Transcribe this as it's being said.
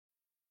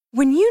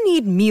When you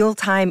need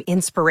mealtime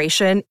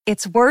inspiration,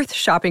 it's worth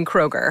shopping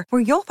Kroger,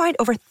 where you'll find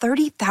over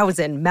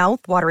 30,000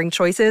 mouth-watering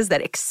choices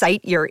that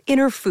excite your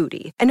inner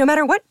foodie. And no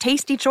matter what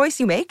tasty choice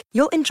you make,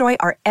 you'll enjoy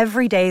our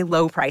everyday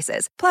low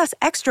prices, plus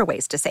extra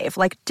ways to save,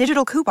 like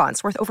digital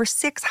coupons worth over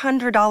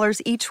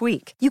 $600 each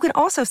week. You can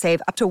also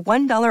save up to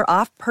 $1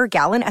 off per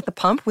gallon at the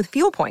pump with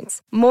fuel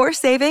points. More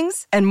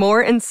savings and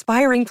more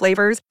inspiring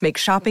flavors make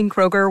shopping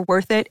Kroger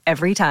worth it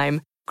every time.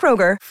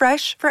 Kroger,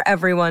 fresh for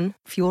everyone.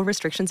 Fuel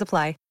restrictions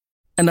apply.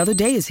 Another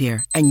day is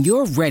here, and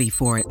you're ready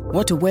for it.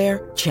 What to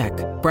wear? Check.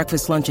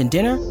 Breakfast, lunch, and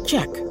dinner?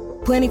 Check.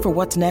 Planning for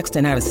what's next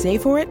and how to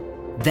save for it?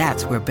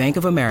 That's where Bank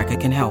of America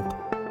can help.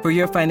 For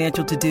your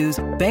financial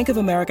to-dos, Bank of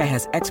America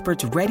has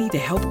experts ready to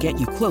help get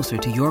you closer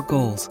to your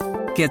goals.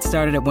 Get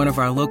started at one of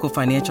our local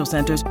financial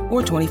centers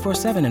or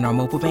 24/7 in our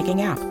mobile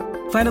banking app.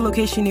 Find a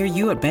location near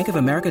you at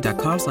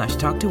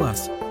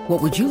bankofamerica.com/talktous.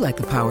 What would you like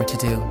the power to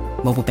do?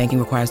 Mobile banking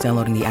requires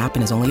downloading the app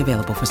and is only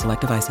available for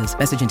select devices.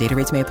 Message and data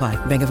rates may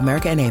apply. Bank of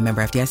America N.A.,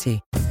 member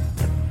FDIC.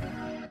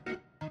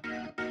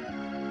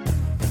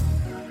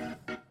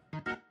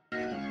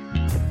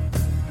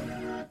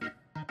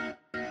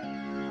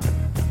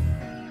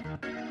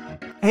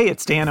 Hey,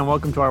 it's Dan, and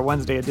welcome to our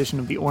Wednesday edition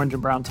of the Orange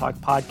and Brown Talk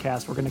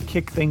podcast. We're going to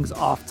kick things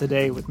off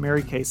today with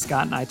Mary Kay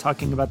Scott and I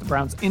talking about the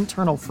Browns'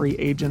 internal free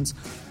agents,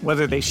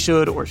 whether they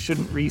should or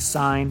shouldn't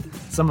re-sign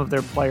some of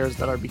their players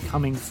that are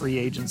becoming free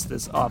agents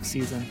this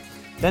offseason.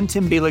 Then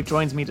Tim Bielik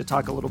joins me to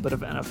talk a little bit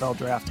of NFL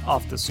draft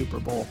off the Super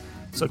Bowl.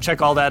 So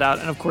check all that out.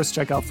 And of course,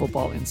 check out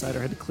Football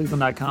Insider. Head to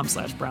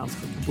cleveland.com/Browns.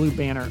 Click the blue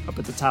banner up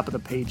at the top of the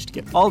page to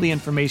get all the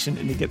information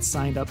and to get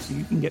signed up so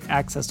you can get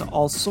access to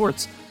all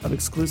sorts of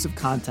exclusive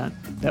content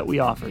that we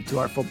offer to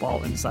our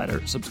Football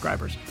Insider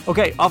subscribers.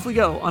 Okay, off we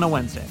go on a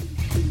Wednesday.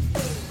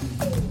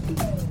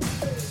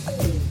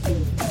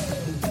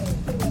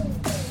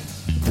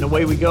 And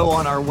away we go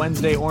on our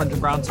Wednesday Orange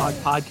and Brown Talk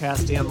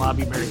podcast. Dan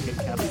Lobby, Mary Kay,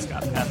 Kevin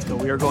Scott Patsko.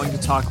 We are going to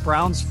talk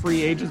Browns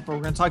free agents, but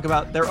we're going to talk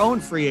about their own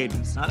free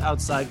agents, not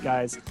outside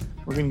guys.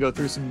 We're going to go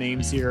through some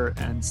names here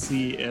and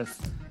see if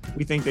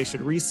we think they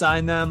should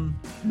re-sign them,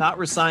 not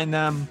re-sign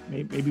them,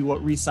 maybe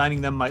what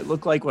re-signing them might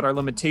look like, what our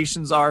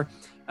limitations are.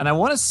 And I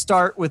want to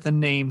start with a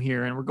name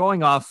here, and we're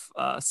going off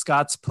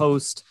Scott's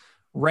post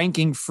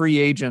ranking free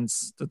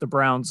agents that the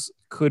Browns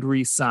could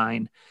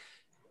re-sign.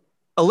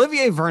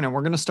 Olivier Vernon,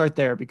 we're going to start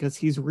there because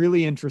he's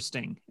really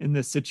interesting in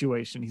this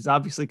situation. He's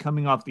obviously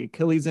coming off the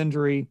Achilles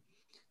injury.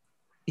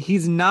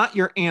 He's not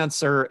your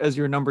answer as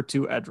your number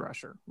 2 edge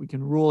rusher. We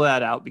can rule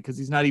that out because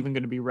he's not even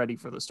going to be ready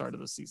for the start of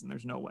the season.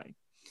 There's no way.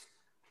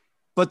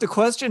 But the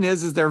question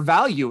is there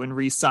value in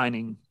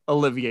re-signing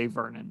Olivier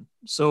Vernon?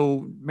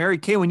 So, Mary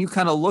Kay, when you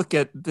kind of look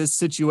at this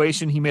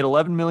situation, he made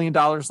 $11 million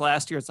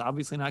last year. It's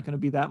obviously not going to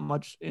be that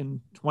much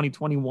in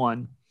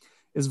 2021.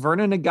 Is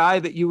Vernon a guy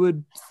that you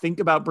would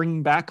think about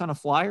bringing back on a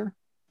flyer?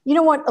 You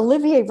know what?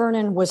 Olivier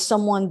Vernon was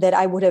someone that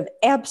I would have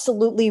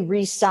absolutely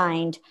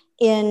re-signed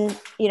in,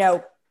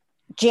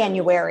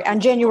 January, on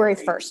January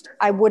 1st.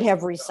 I would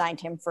have re-signed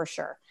him for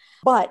sure.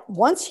 But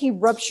once he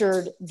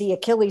ruptured the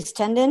Achilles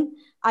tendon,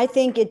 I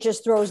think it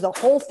just throws the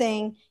whole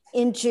thing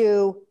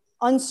into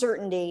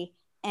uncertainty.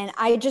 And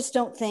I just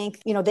don't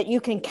think, that you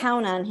can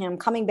count on him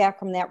coming back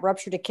from that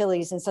ruptured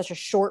Achilles in such a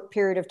short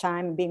period of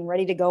time and being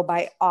ready to go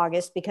by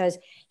August, because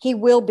he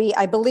will be,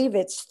 I believe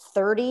it's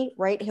 30,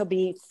 right? He'll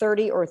be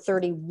 30 or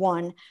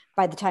 31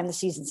 by the time the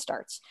season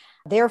starts.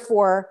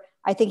 Therefore,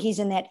 I think he's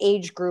in that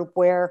age group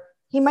where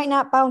he might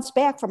not bounce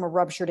back from a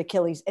ruptured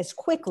Achilles as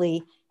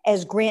quickly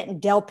as Grant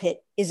Delpit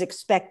is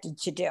expected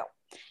to do.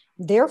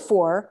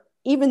 Therefore,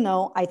 even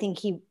though I think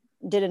he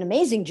did an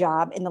amazing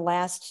job in the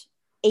last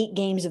 8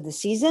 games of the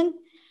season,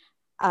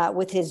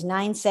 with his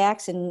 9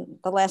 sacks in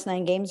the last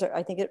 9 games,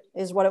 I think it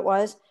is what it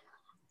was.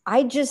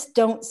 I just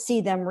don't see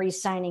them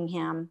re-signing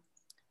him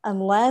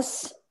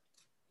unless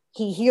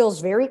he heals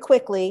very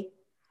quickly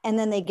and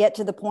then they get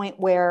to the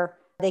point where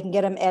they can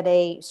get him at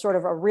a sort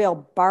of a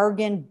real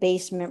bargain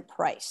basement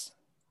price.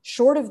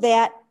 Short of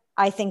that,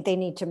 I think they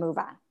need to move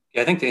on.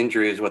 Yeah, I think the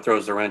injury is what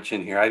throws the wrench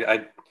in here.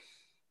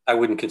 I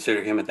wouldn't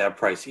consider him at that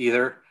price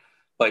either,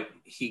 but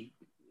he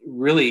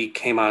really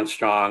came on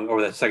strong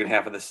over the second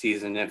half of the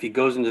season. And if he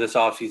goes into this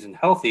offseason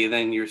healthy,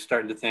 then you're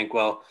starting to think,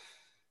 well,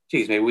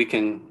 geez, maybe we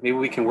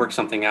can work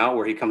something out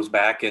where he comes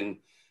back and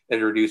at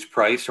a reduced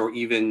price, or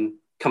even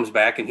comes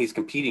back and he's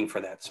competing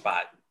for that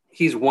spot.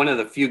 He's one of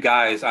the few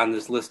guys on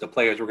this list of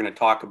players we're going to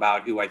talk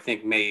about who I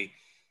think may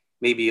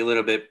be a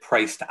little bit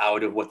priced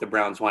out of what the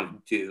Browns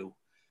want to do.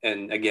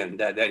 And again,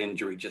 that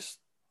injury just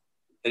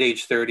at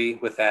age 30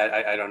 with that,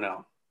 I don't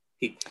know.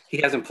 He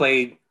hasn't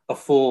played a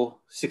full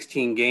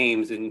 16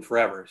 games in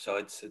forever. So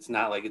it's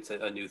not like it's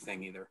a new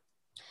thing either.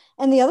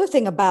 And the other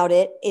thing about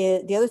it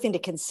is, the other thing to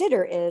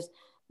consider is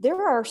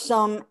there are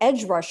some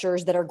edge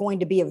rushers that are going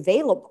to be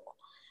available.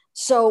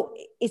 So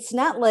it's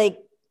not like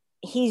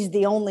he's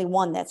the only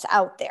one that's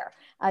out there.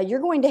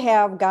 You're going to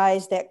have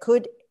guys that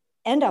could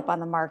end up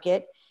on the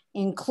market,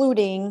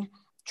 including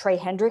Trey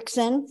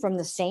Hendrickson from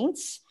the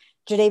Saints,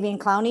 Jadeveon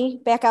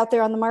Clowney back out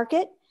there on the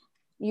market.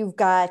 You've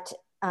got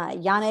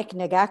Yannick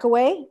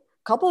Ngakoue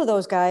A couple of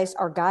those guys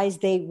are guys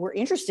they were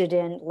interested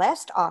in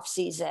last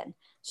offseason.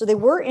 So they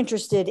were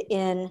interested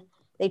in,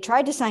 they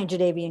tried to sign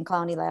Jadeveon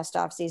Clowney last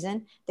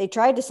offseason. They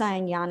tried to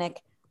sign Yannick,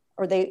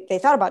 or they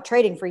thought about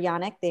trading for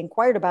Yannick. They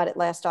inquired about it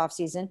last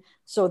offseason.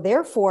 So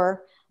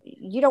therefore,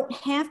 you don't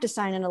have to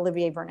sign an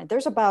Olivier Vernon.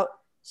 There's about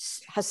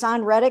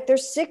Hassan Reddick.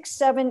 There's 6,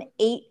 7,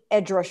 8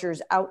 edge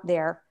rushers out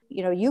there.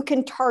 You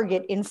can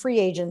target in free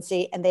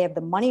agency, and they have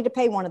the money to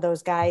pay one of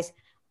those guys.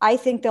 I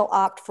think they'll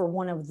opt for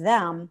one of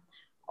them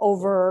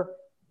over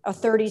a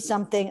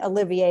 30-something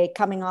Olivier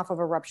coming off of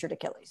a ruptured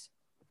Achilles.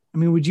 I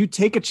mean, would you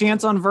take a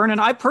chance on Vernon?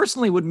 I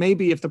personally would,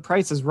 maybe, if the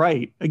price is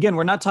right. Again,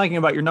 we're not talking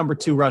about your number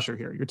 2 rusher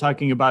here. You're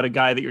talking about a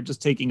guy that you're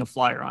just taking a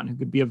flyer on who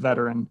could be a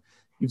veteran.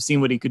 You've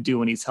seen what he could do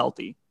when he's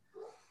healthy.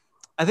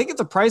 I think if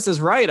the price is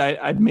right,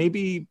 I'd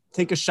maybe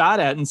take a shot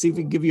at and see if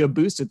he can give you a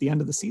boost at the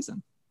end of the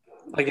season.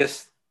 I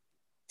guess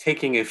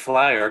taking a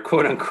flyer,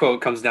 quote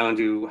unquote, comes down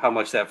to how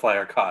much that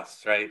flyer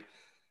costs, right?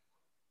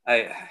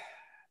 I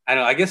don't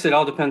know. I guess it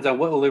all depends on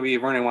what Olivier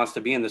Vernon wants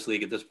to be in this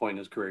league at this point in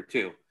his career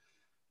too.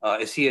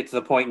 Is he at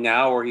the point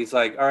now where he's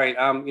like, all right,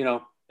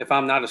 if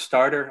I'm not a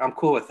starter, I'm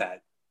cool with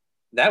that.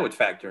 That would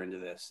factor into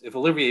this. If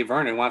Olivier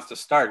Vernon wants to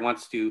start,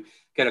 wants to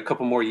get a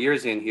couple more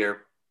years in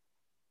here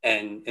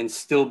and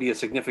still be a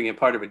significant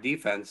part of a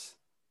defense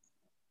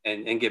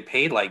and get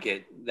paid like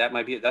it, that's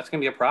going to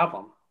be a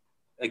problem.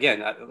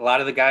 Again, a lot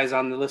of the guys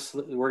on the list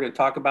we're going to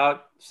talk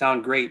about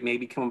sound great,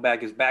 maybe coming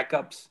back as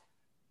backups,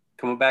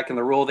 coming back in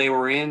the role they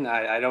were in.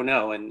 I don't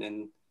know.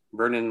 And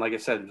Vernon, like I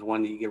said, is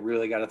one that you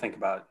really got to think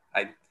about.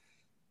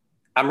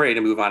 I'm ready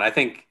to move on. I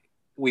think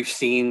we've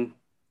seen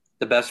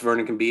the best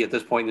Vernon can be at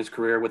this point in his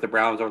career with the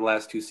Browns over the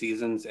last 2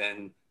 seasons,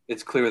 and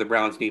it's clear the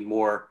Browns need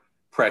more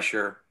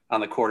pressure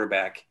on the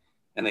quarterback,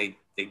 and they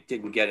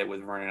didn't get it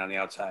with Vernon on the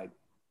outside.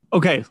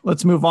 Okay,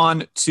 let's move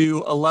on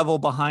to a level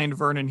behind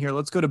Vernon here.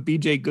 Let's go to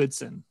B.J.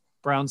 Goodson.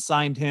 Browns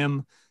signed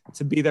him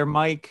to be their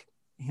Mike,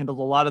 handled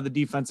a lot of the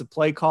defensive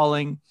play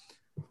calling,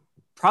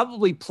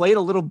 probably played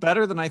a little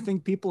better than I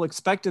think people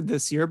expected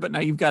this year, but now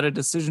you've got a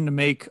decision to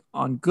make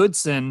on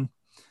Goodson.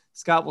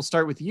 Scott, we'll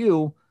start with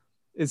you.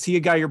 Is he a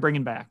guy you're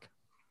bringing back?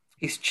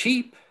 He's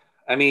cheap.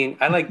 I mean,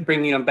 I like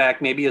bringing him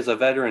back maybe as a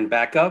veteran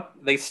backup.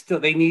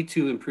 They need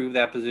to improve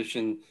that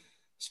position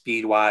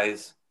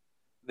speed-wise.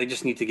 They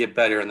just need to get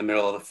better in the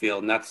middle of the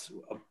field, and that's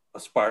a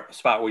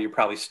spot where you're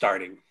probably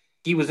starting.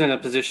 He was in a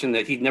position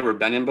that he'd never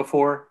been in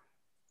before.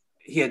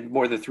 He had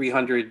more than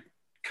 300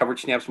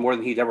 coverage snaps, more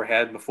than he'd ever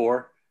had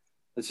before.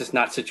 It's just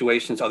not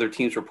situations other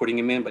teams were putting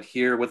him in, but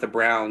here with the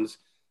Browns,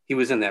 he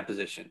was in that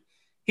position.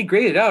 He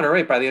graded out all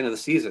right by the end of the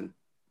season.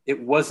 It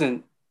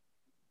wasn't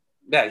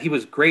bad. He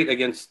was great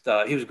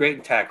he was great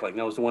in tackling.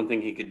 That was the one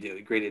thing he could do.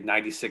 He graded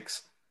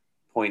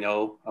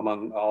 96.0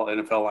 among all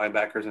NFL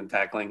linebackers in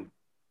tackling.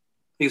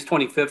 He was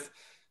 25th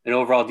in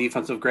overall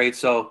defensive grade,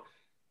 so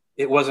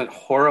it wasn't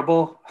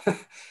horrible,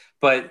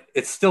 but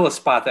it's still a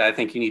spot that I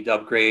think you need to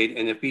upgrade.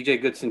 And if B.J.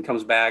 Goodson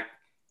comes back,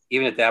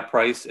 even at that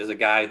price, as a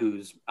guy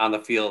who's on the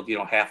field,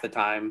 half the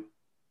time,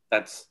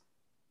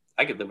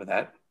 I could live with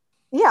that.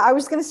 Yeah, I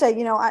was going to say,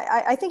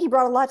 I think he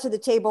brought a lot to the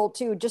table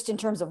too, just in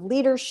terms of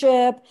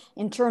leadership,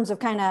 in terms of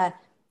kind of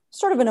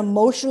sort of an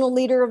emotional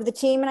leader of the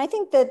team. And I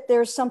think that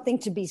there's something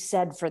to be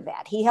said for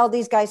that. He held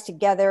these guys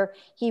together.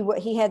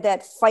 He had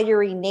that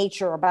fiery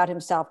nature about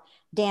himself,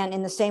 Dan,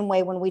 in the same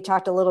way when we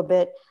talked a little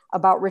bit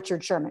about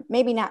Richard Sherman,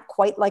 maybe not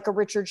quite like a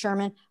Richard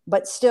Sherman,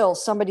 but still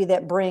somebody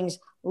that brings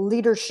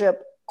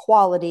leadership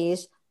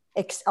qualities,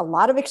 a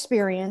lot of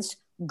experience,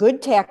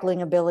 good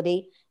tackling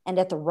ability, and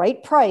at the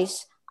right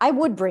price, I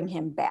would bring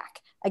him back.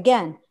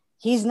 Again,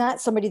 he's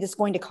not somebody that's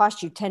going to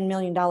cost you $10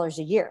 million a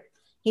year.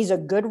 He's a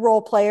good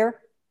role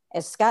player.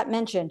 As Scott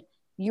mentioned,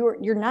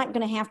 you're not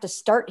going to have to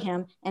start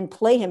him and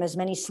play him as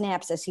many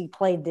snaps as he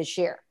played this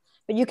year.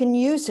 But you can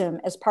use him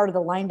as part of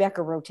the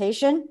linebacker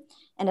rotation.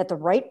 And at the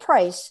right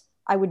price,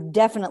 I would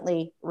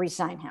definitely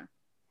re-sign him.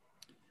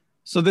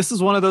 So this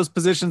is one of those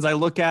positions I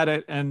look at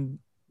it and,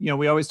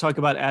 we always talk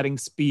about adding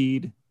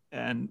speed.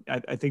 And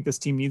I think this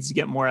team needs to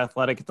get more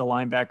athletic at the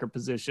linebacker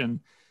position.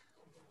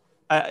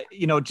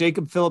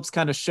 Jacob Phillips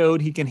kind of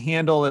showed he can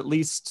handle at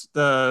least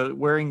the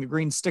wearing the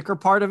green sticker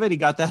part of it. He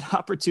got that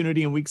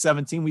opportunity in week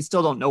 17. We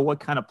still don't know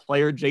what kind of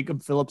player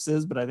Jacob Phillips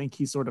is, but I think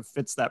he sort of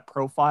fits that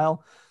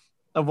profile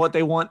of what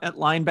they want at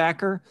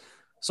linebacker.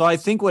 So I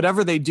think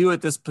whatever they do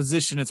at this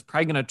position, it's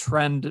probably going to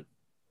trend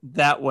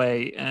that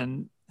way.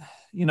 And,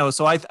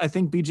 so I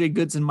think B.J.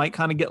 Goodson might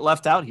kind of get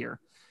left out here.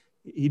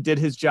 He did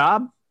his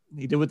job.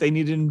 He did what they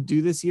needed him to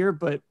do this year,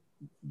 but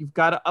you've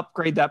got to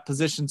upgrade that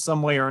position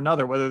some way or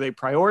another, whether they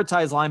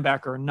prioritize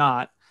linebacker or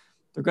not.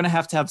 They're going to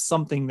have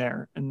something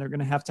there, and they're going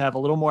to have a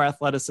little more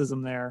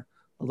athleticism there,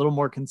 a little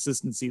more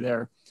consistency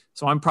there.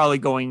 So I'm probably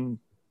going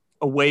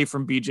away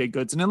from B.J.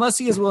 Goodson, unless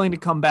he is willing to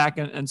come back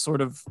and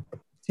sort of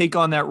take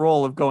on that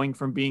role of going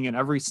from being an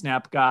every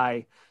snap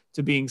guy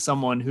to being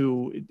someone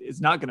who is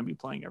not going to be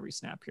playing every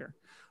snap here.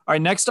 All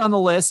right, next on the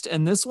list,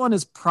 and this one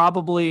is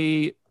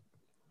probably –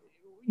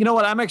 you know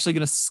what? I'm actually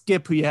going to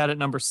skip who you had at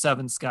number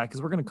 7, Scott,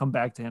 because we're going to come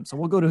back to him. So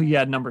we'll go to who you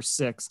had number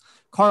 6.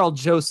 Carl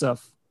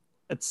Joseph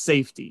at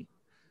safety.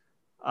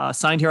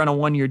 Signed here on a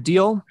 1-year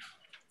deal.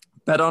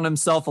 Bet on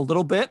himself a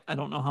little bit. I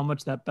don't know how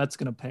much that bet's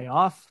going to pay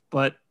off,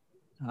 but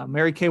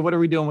Mary Kay, what are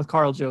we doing with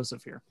Karl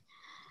Joseph here?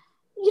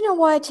 You know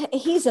what?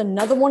 He's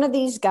another one of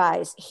these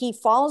guys. He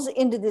falls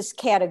into this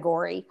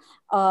category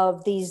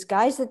of these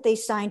guys that they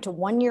signed to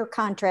 1-year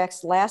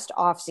contracts last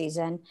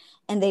offseason,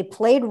 and they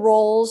played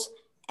roles.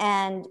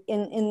 And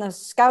in the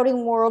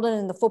scouting world and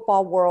in the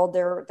football world,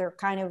 they're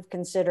kind of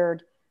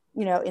considered,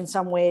 you know, in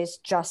some ways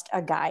just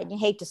a guy. And you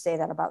hate to say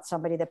that about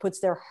somebody that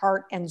puts their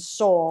heart and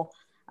soul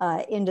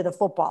into the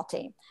football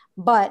team.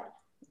 But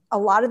a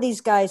lot of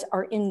these guys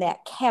are in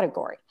that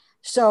category.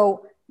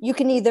 So you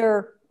can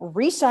either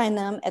re-sign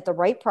them at the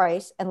right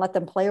price and let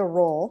them play a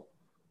role,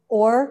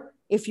 or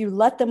if you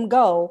let them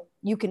go,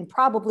 you can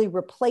probably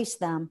replace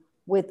them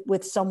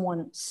with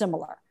someone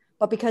similar.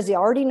 But because he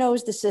already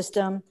knows the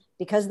system,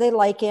 because they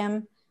like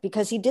him,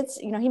 because he did,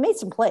 you know, he made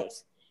some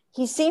plays.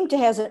 He seemed to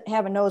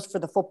have a nose for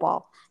the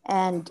football,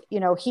 and you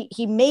know,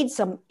 he made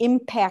some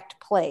impact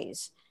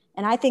plays,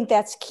 and I think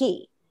that's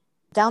key.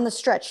 Down the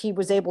stretch, he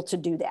was able to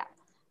do that.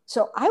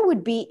 So I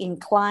would be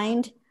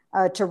inclined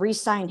to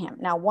re-sign him.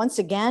 Now, once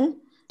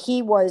again,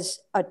 he was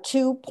a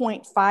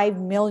 $2.5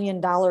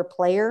 million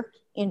player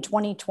in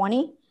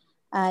 2020.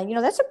 You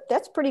know,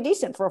 that's pretty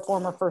decent for a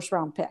former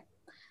first-round pick.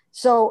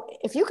 So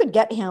if you could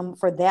get him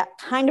for that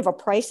kind of a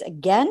price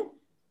again,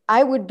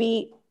 I would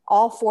be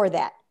all for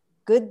that.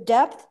 Good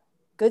depth,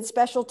 good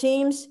special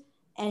teams,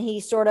 and he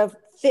sort of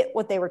fit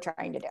what they were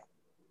trying to do.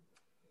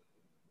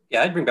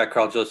 Yeah, I'd bring back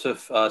Karl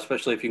Joseph,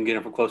 especially if you can get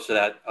him for close to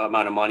that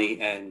amount of money.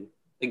 And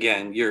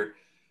again, you're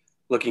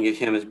looking at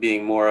him as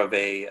being more of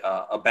a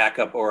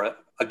backup or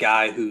a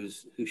guy who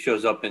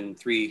shows up in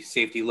 3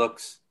 safety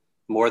looks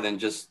more than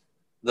just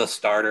the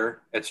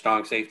starter at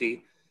strong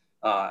safety.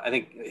 I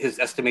think his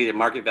estimated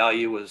market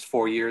value was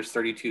 4 years,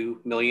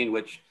 $32 million,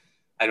 which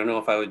I don't know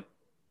if I would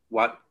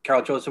want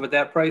Karl Joseph at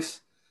that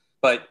price,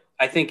 but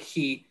I think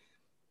he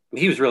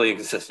was really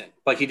inconsistent,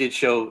 but he did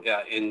show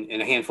in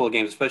a handful of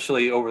games,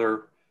 especially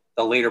over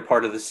the later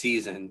part of the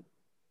season,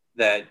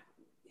 that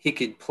he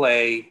could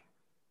play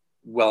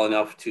well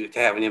enough to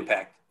have an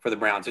impact for the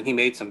Browns. And he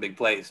made some big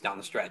plays down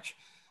the stretch,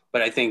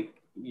 but I think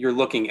you're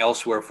looking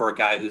elsewhere for a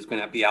guy who's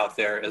going to be out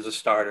there as a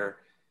starter,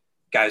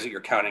 guys that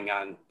you're counting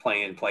on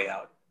play in, play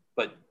out.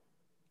 But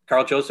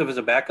Karl Joseph as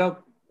a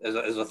backup, as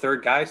a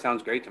third guy,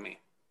 sounds great to me.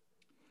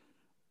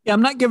 Yeah,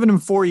 I'm not giving him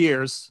 4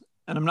 years,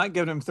 and I'm not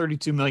giving him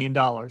 $32 million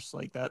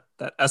like that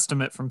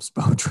estimate from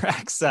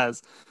Spotrac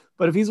says.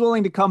 But if he's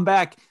willing to come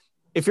back,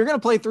 if you're going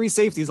to play 3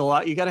 safeties a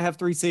lot, you got to have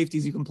 3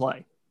 safeties you can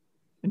play.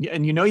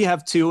 And you know you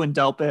have 2 in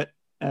Delpit.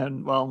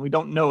 And, well, we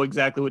don't know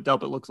exactly what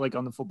Delpit looks like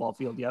on the football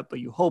field yet, but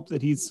you hope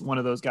that he's one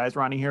of those guys,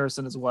 Ronnie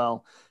Harrison as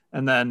well.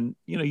 And then,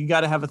 you know, you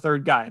got to have a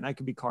third guy, and that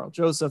could be Karl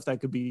Joseph. That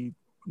could be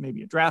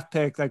maybe a draft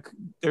pick.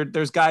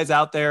 There's guys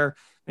out there.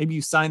 Maybe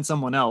you sign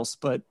someone else,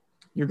 but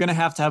you're going to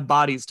have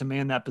bodies to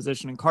man that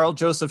position. And Karl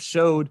Joseph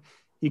showed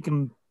he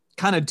can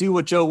kind of do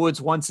what Joe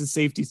Woods wants his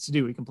safeties to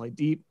do. He can play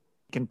deep,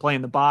 he can play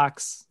in the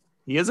box.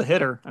 He is a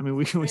hitter. I mean,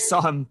 we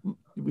saw him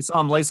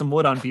lay some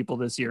wood on people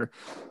this year,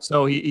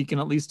 so he can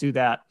at least do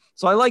that.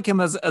 So I like him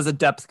as a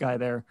depth guy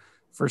there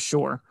for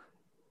sure.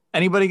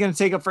 Anybody going to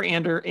take up for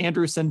Andrew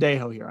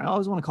Sendejo here? I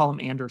always want to call him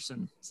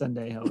Anderson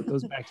Sendejo. It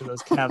goes back to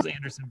those Cavs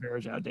Anderson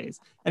Varejao days.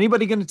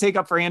 Anybody going to take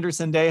up for Andrew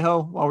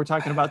Sendejo while we're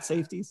talking about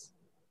safeties?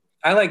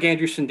 I like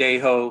Andrew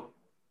Sendejo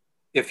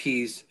if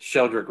he's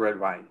Sheldrick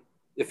Redwine.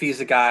 If he's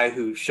a guy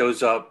who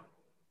shows up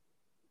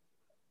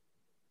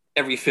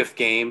every 5th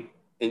game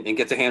and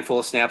gets a handful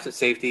of snaps at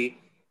safety.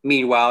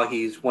 Meanwhile,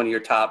 he's one of your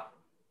top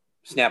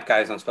snap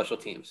guys on special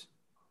teams,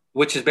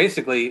 which is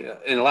basically,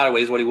 in a lot of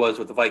ways, what he was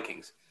with the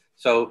Vikings.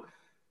 So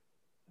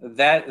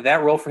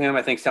that role for him,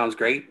 I think, sounds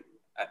great.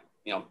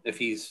 You know, if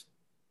he's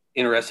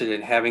interested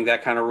in having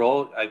that kind of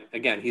role,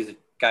 again, he's a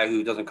guy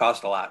who doesn't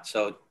cost a lot,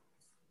 so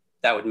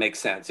that would make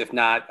sense. If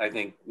not, I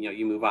think, you know,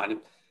 you move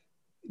on.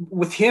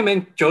 With him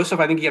and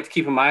Joseph, I think you have to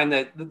keep in mind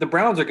that the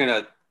Browns are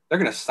going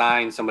to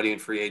sign somebody in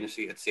free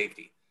agency at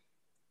safety,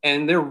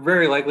 and they're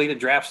very likely to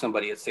draft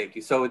somebody at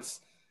safety. So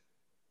it's,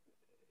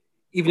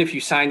 even if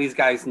you sign these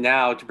guys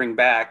now to bring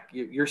back,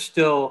 you're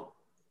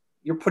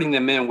putting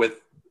them in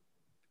with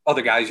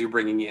other guys you're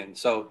bringing in.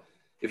 So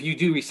if you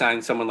do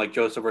resign someone like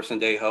Joseph or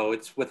Sendejo,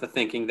 it's with the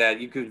thinking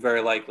that you could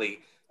very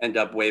likely end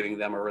up waiving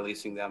them or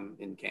releasing them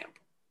in camp.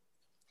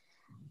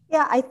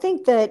 Yeah, I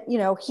think that, you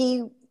know,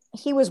 he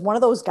was one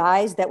of those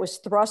guys that was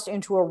thrust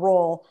into a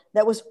role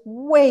that was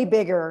way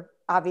bigger,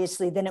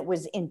 obviously, than it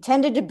was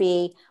intended to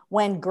be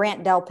when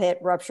Grant Delpit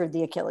ruptured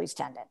the Achilles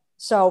tendon.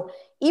 So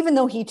even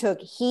though he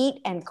took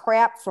heat and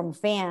crap from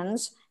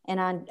fans and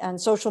on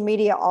social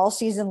media all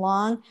season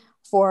long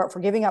for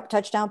giving up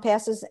touchdown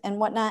passes and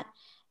whatnot,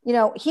 you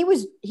know, he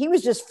was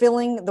just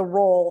filling the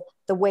role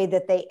the way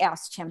that they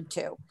asked him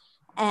to.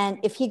 And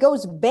if he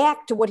goes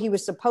back to what he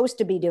was supposed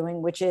to be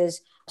doing, which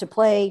is to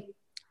play,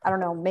 I don't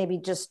know, maybe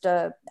just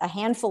a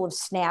handful of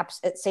snaps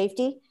at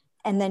safety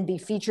and then be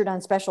featured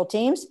on special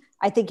teams,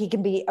 I think he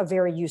can be a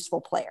very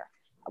useful player.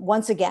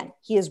 Once again,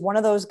 he is one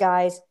of those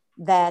guys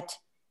that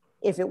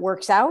If it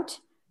works out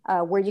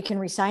where you can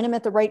re-sign him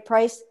at the right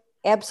price,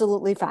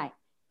 absolutely fine.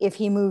 If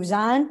he moves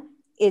on,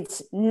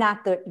 it's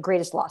not the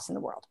greatest loss in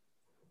the world.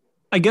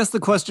 I guess the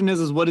question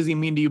is what does he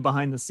mean to you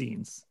behind the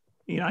scenes?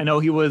 I know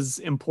he was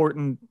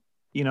important,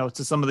 to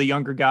some of the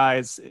younger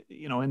guys,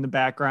 in the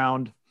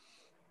background.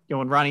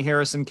 When Ronnie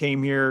Harrison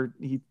came here,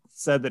 he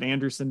said that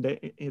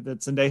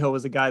Sendejo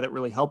was a guy that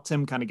really helped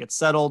him kind of get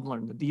settled,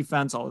 learn the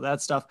defense, all of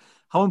that stuff.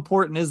 How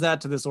important is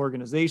that to this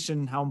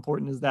organization? How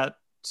important is that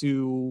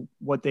to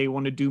what they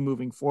want to do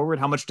moving forward?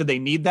 How much do they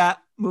need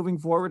that moving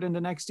forward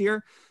into next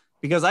year?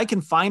 Because I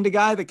can find a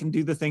guy that can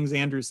do the things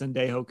Andrew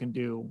Sendejo can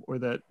do, or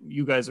that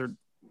you guys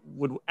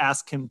would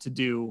ask him to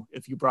do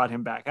if you brought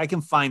him back. I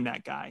can find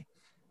that guy.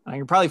 I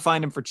can probably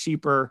find him for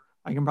cheaper.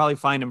 I can probably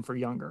find him for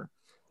younger.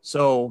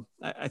 So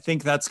I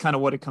think that's kind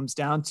of what it comes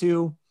down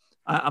to.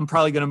 I'm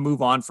probably going to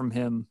move on from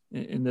him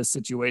in this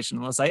situation,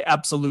 unless I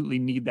absolutely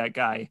need that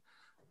guy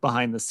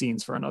behind the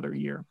scenes for another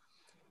year.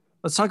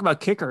 Let's talk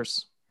about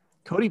kickers.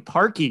 Cody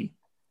Parkey,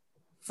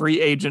 free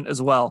agent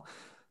as well.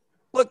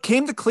 Look,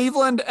 came to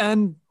Cleveland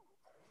and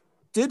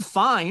did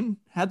fine,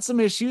 had some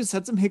issues,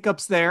 had some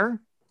hiccups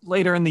there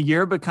later in the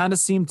year, but kind of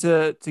seemed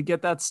to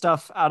get that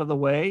stuff out of the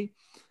way.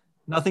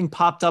 Nothing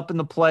popped up in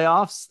the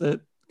playoffs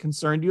that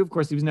concerned you. Of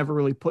course, he was never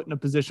really put in a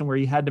position where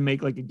he had to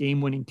make like a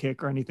game-winning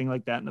kick or anything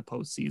like that in the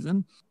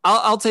postseason.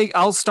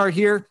 I'll start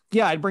here.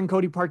 Yeah, I'd bring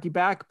Cody Parkey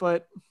back,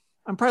 but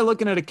I'm probably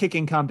looking at a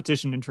kicking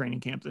competition in training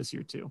camp this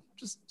year too.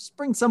 Just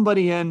bring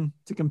somebody in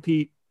to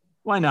compete.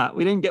 Why not?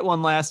 We didn't get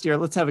one last year.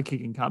 Let's have a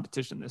kicking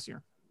competition this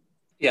year.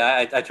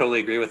 Yeah, I totally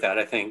agree with that.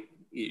 I think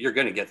you're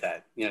going to get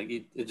that.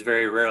 It's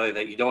very rarely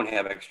that you don't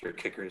have extra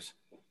kickers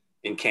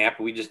in camp.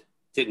 We just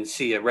didn't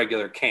see a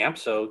regular camp,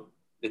 so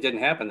it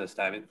didn't happen this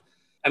time.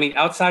 I mean,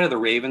 outside of the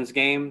Ravens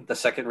game, the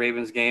second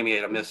Ravens game, he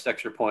had a missed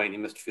extra point, he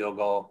missed field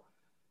goal.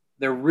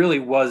 There really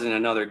wasn't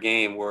another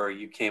game where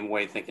you came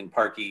away thinking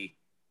Parkey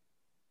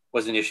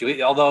was an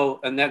issue.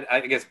 Although, and that I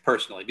guess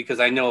personally, because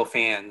I know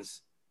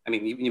fans, I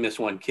mean, you miss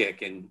one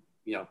kick and,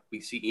 we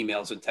see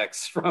emails and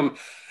texts from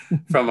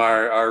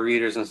our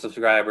readers and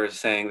subscribers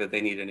saying that they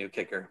need a new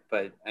kicker.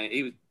 But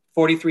he was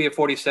 43 of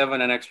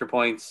 47 on extra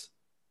points.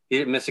 He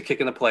didn't miss a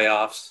kick in the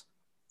playoffs.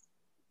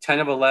 10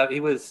 of 11. He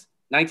was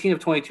 19 of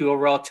 22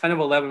 overall, 10 of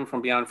 11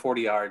 from beyond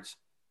 40 yards.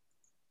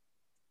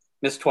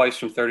 Missed twice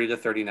from 30 to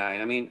 39.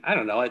 I mean, I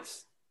don't know.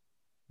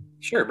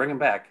 Sure, bring him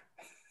back.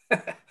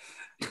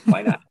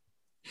 Why not?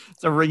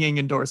 It's a ringing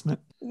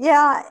endorsement.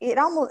 Yeah, he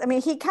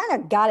kind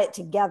of got it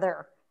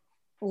together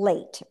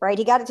late, right?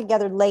 He got it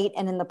together late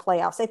and in the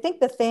playoffs. I think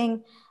the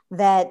thing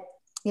that,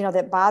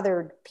 that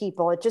bothered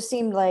people, it just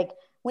seemed like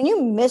when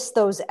you miss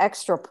those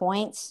extra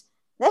points,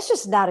 that's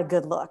just not a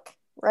good look,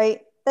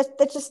 right?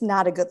 That's just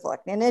not a good look.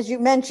 And as you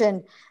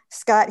mentioned,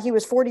 Scott, he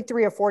was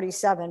 43 or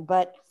 47,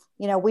 but,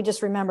 we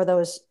just remember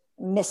those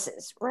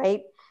misses,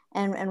 right?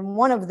 And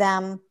one of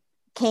them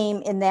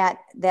came in that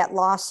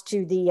loss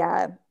to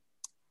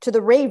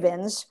the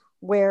Ravens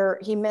where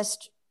he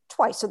missed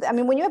twice. So, I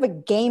mean, when you have a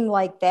game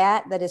like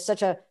that is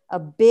such a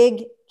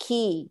big,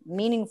 key,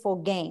 meaningful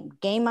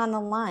game on the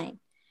line,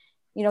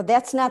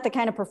 that's not the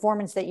kind of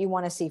performance that you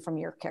want to see from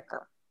your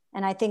kicker.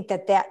 And I think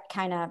that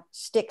kind of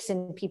sticks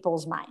in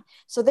people's mind.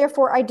 So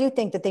therefore, I do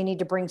think that they need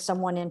to bring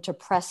someone in to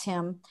press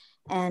him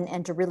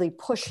and to really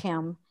push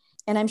him.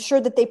 And I'm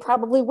sure that they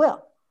probably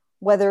will,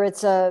 whether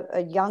it's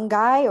a young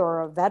guy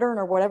or a veteran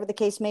or whatever the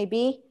case may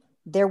be,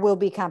 there will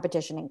be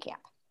competition in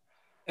camp.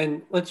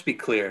 And let's be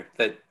clear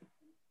that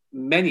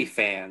many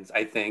fans,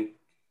 I think,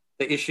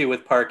 the issue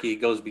with Parkey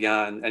goes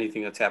beyond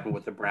anything that's happened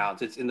with the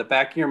Browns. It's in the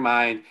back of your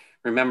mind,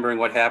 remembering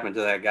what happened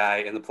to that guy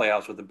in the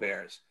playoffs with the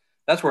Bears.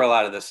 That's where a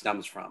lot of this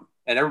stems from.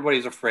 And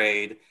everybody's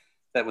afraid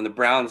that when the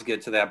Browns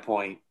get to that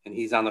point and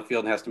he's on the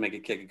field and has to make a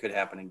kick, it could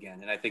happen again.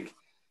 And I think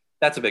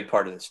that's a big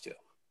part of this too.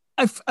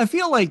 I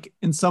feel like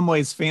in some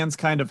ways fans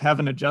kind of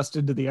haven't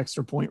adjusted to the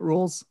extra point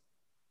rules.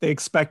 They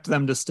expect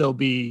them to still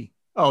be,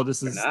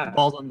 this is the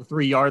ball's on the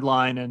 3-yard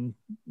line and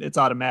it's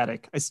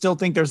automatic. I still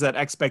think there's that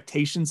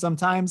expectation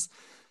sometimes.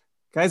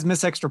 Guys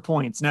miss extra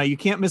points. Now you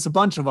can't miss a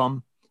bunch of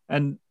them.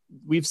 And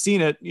we've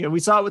seen it. We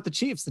saw it with the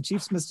Chiefs. The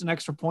Chiefs missed an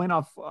extra point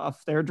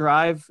off their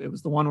drive. It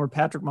was the one where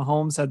Patrick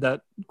Mahomes had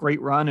that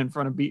great run in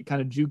front of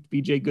kind of juked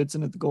BJ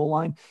Goodson at the goal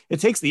line. It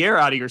takes the air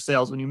out of your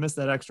sails when you miss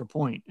that extra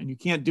point, and you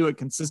can't do it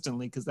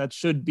consistently because that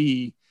should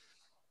be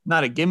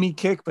not a gimme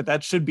kick, but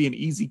that should be an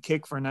easy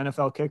kick for an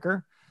NFL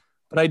kicker.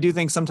 But I do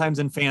think sometimes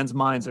in fans'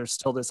 minds, there's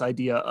still this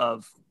idea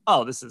of,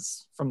 this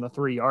is from the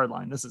 3-yard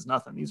line. This is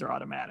nothing. These are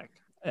automatic.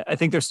 I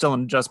think there's still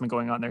an adjustment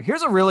going on there.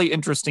 Here's a really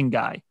interesting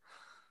guy.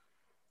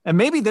 And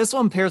maybe this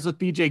one pairs with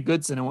BJ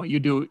Goodson and what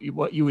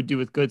you would do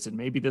with Goodson.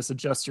 Maybe this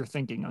adjusts your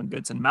thinking on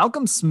Goodson.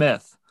 Malcolm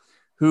Smith,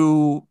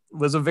 who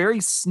was a very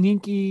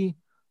sneaky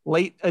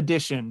late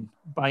addition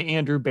by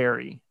Andrew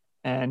Berry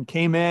and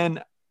came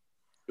in.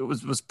 It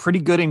was pretty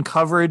good in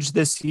coverage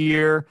this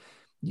year.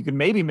 You can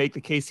maybe make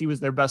the case he was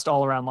their best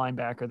all-around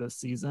linebacker this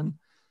season.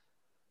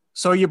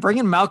 So you're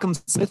bringing Malcolm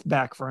Smith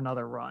back for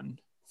another run.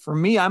 For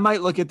me, I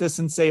might look at this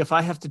and say, if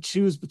I have to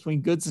choose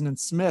between Goodson and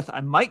Smith, I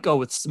might go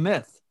with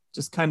Smith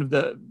just kind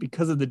of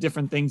because of the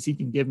different things he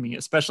can give me,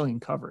 especially in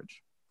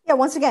coverage. Yeah,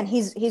 once again,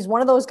 he's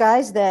one of those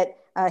guys that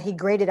he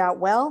graded out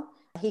well.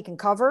 He can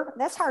cover.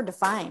 That's hard to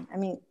find. I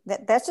mean,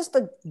 that's just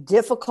a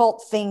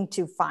difficult thing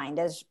to find,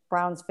 as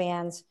Browns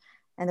fans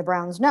and the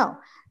Browns know.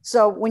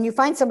 So when you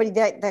find somebody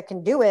that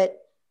can do it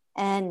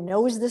and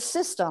knows the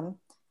system,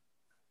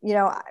 you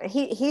know,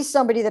 he's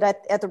somebody that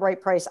at the right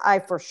price, I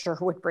for sure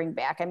would bring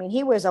back. I mean,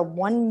 he was a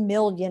 $1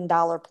 million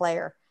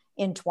player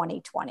in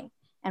 2020.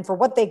 And for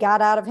what they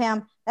got out of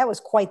him, that was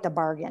quite the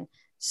bargain.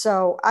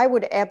 So I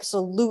would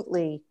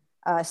absolutely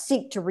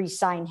seek to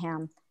re-sign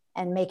him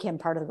and make him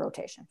part of the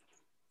rotation.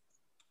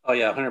 Oh,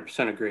 yeah,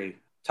 100% agree.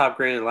 Top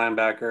graded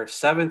linebacker,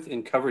 7th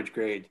in coverage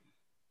grade,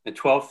 and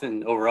 12th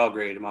in overall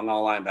grade among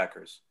all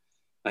linebackers.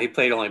 Now, he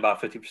played only about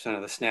 50%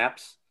 of the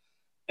snaps,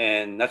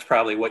 and that's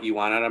probably what you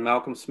want out of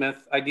Malcolm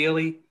Smith,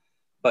 ideally.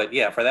 But,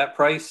 yeah, for that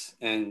price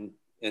and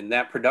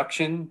that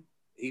production,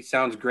 he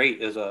sounds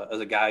great as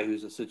a guy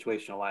who's a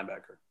situational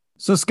linebacker.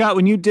 So, Scott,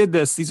 when you did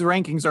this, these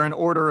rankings are in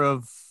order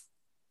of,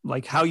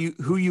 like,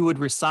 who you would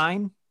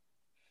resign,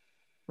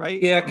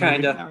 right? Yeah,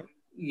 kind of.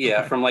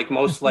 Yeah, okay. From, like,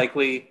 most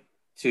likely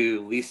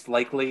to least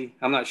likely.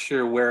 I'm not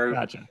sure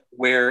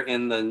where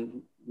in the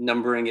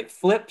numbering it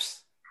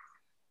flips,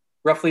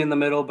 roughly in the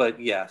middle, but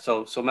yeah.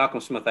 So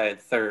Malcolm Smith I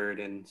had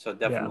 3rd, and so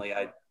definitely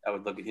I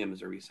would look at him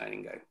as a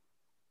re-signing guy.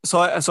 So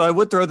I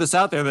would throw this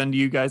out there then to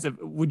you guys.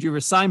 Would you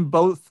resign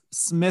both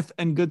Smith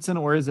and Goodson,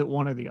 or is it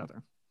one or the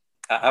other?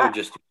 I would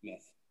just do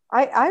Smith.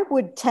 I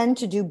would tend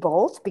to do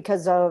both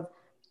because of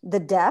the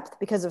depth,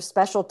 because of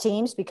special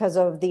teams, because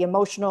of the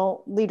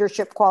emotional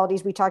leadership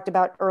qualities we talked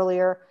about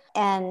earlier,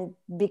 and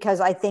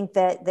because I think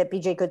that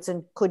BJ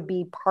Goodson could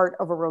be part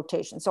of a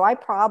rotation. So I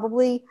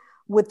probably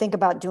would think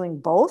about doing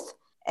both,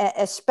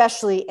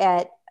 especially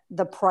at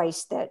the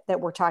price that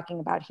we're talking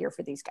about here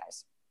for these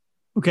guys.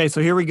 Okay,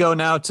 so here we go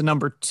now to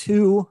number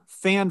 2,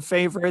 fan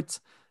favorite,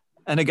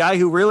 and a guy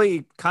who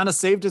really kind of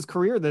saved his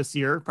career this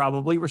year,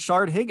 probably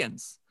Rashard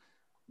Higgins.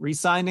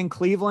 Re-signed in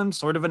Cleveland,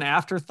 sort of an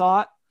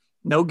afterthought,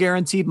 no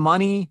guaranteed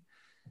money,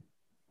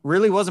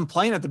 really wasn't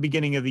playing at the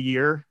beginning of the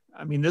year.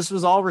 I mean, this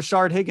was all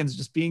Rashard Higgins,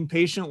 just being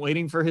patient,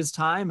 waiting for his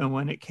time. And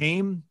when it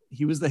came,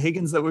 he was the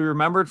Higgins that we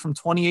remembered from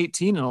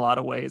 2018 in a lot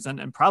of ways,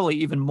 and probably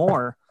even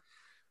more.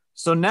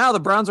 So now the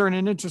Browns are in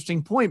an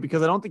interesting point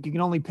because I don't think you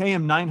can only pay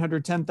him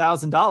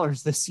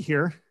 $910,000 this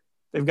year.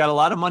 They've got a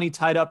lot of money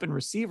tied up in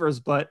receivers,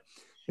 but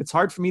it's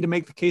hard for me to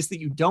make the case that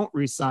you don't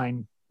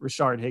re-sign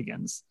Rashard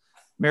Higgins.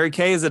 Mary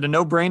Kay, is it a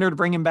no-brainer to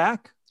bring him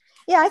back?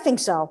 Yeah, I think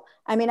so.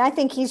 I mean, I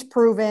think he's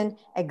proven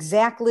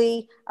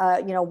exactly,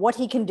 what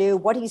he can do,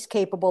 what he's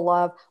capable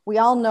of. We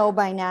all know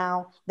by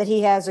now that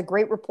he has a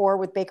great rapport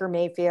with Baker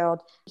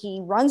Mayfield.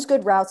 He runs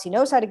good routes. He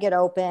knows how to get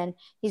open.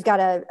 He's got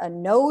a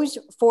nose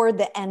for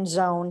the end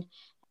zone,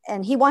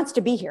 and he wants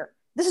to be here.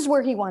 This is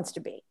where he wants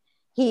to be.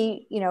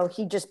 He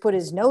just put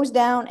his nose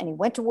down and he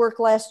went to work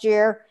last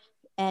year,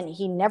 and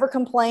he never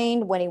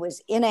complained when he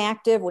was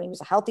inactive, when he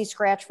was a healthy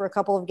scratch for a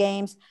couple of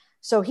games.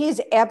 So he's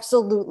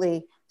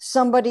absolutely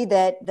somebody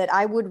that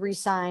I would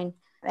re-sign,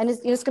 and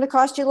it's going to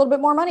cost you a little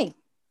bit more money.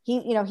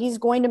 He's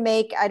going to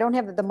make, I don't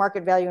have the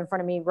market value in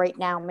front of me right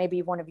now.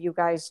 Maybe one of you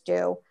guys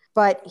do,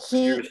 but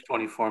Here's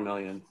 $24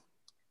 million.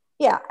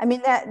 Yeah. I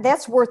mean,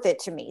 that's worth it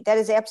to me. That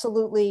is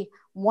absolutely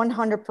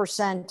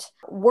 100%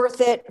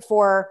 worth it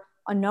for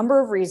a number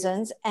of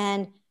reasons.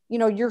 And,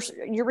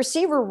 your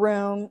receiver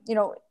room,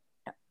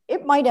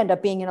 it might end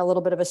up being in a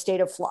little bit of a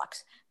state of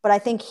flux, but I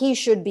think he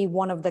should be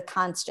one of the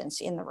constants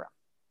in the room.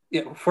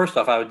 Yeah, first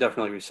off, I would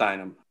definitely resign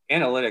him.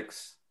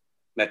 Analytics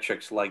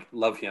metrics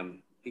love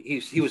him.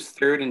 He was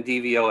 3rd in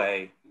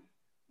DVOA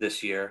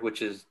this year,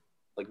 which is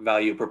like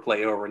value per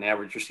play over an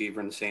average receiver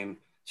in the same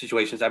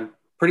situations. I'm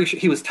pretty sure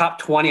he was top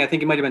 20. I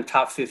think he might have been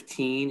top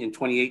 15 in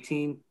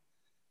 2018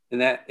 in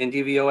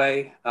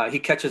DVOA. He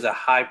catches a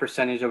high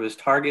percentage of his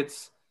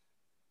targets.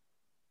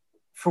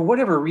 For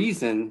whatever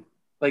reason,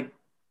 like,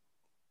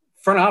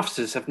 front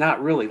offices have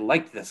not really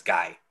liked this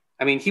guy.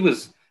 I mean, he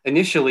was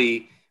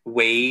initially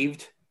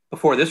waived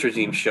before this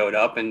regime showed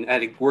up and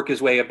had to work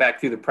his way back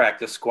through the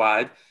practice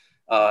squad.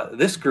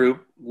 This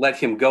group let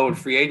him go in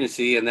free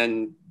agency and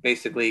then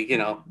basically,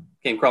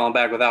 came crawling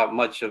back without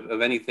much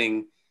of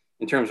anything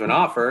in terms of an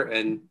offer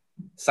and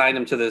signed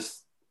him to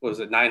this, what was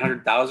it,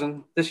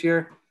 $900,000 this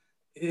year?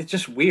 It's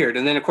just weird.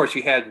 And then, of course,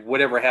 you had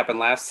whatever happened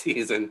last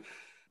season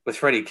with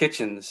Freddie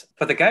Kitchens.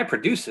 But the guy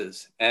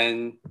produces.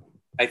 And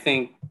I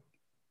think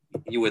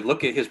you would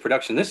look at his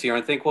production this year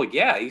and think, well,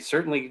 yeah, he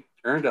certainly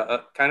earned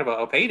a kind of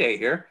a payday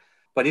here.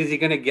 But is he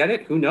going to get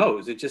it? Who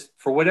knows? It just,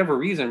 for whatever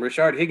reason,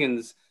 Rashard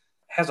Higgins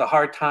has a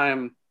hard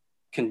time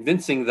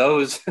convincing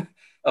those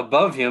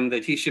above him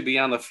that he should be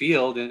on the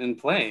field and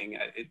playing.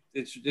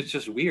 It's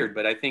just weird,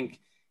 but I think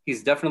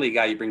he's definitely a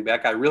guy you bring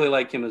back. I really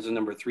like him as a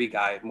number 3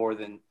 guy more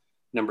than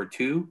number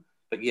 2.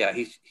 But yeah,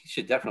 he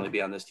should definitely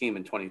be on this team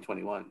in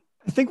 2021.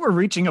 I think we're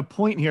reaching a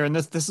point here, and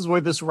this is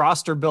where this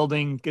roster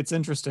building gets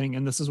interesting,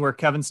 and this is where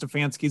Kevin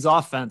Stefanski's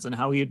offense and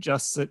how he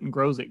adjusts it and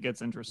grows it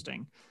gets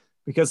interesting.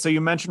 Because so you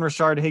mentioned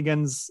Rashard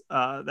Higgins,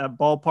 that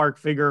ballpark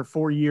figure,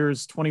 4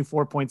 years,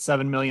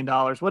 $24.7 million,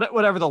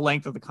 whatever the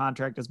length of the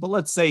contract is. But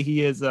let's say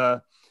he is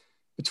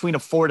between a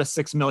 $4 to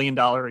 $6 million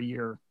a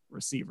year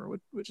receiver,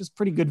 which is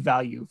pretty good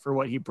value for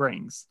what he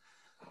brings.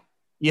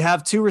 You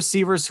have two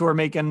receivers who are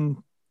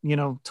making,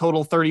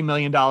 total $30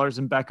 million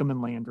in Beckham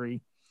and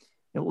Landry.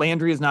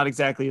 Landry is not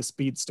exactly a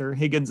speedster.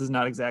 Higgins is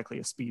not exactly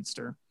a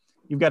speedster.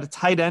 You've got a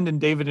tight end in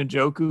David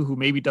Njoku who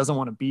maybe doesn't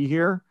want to be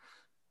here.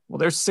 Well,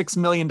 there's $6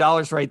 million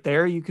right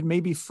there. You could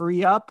maybe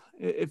free up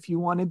if you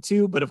wanted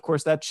to, but of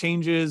course that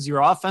changes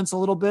your offense a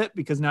little bit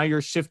because now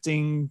you're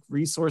shifting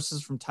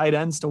resources from tight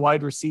ends to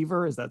wide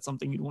receiver. Is that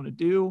something you'd want to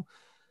do?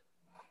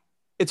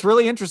 It's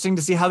really interesting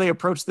to see how they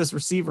approach this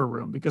receiver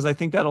room because I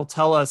think that'll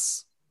tell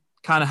us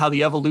kind of how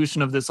the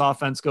evolution of this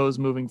offense goes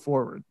moving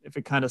forward. If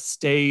it kind of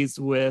stays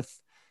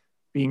with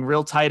being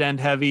real tight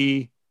end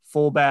heavy,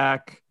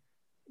 fullback,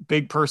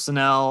 big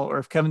personnel, or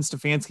if Kevin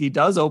Stefanski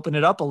does open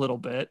it up a little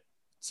bit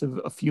to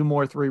a few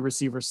more 3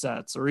 receiver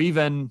sets, or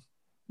even,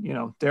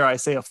 dare I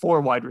say, a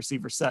 4 wide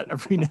receiver set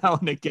every now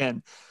and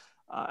again.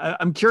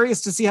 I'm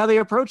curious to see how they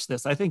approach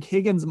this. I think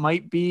Higgins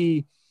might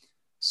be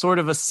sort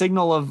of a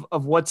signal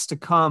of what's to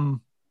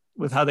come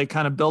with how they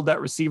kind of build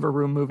that receiver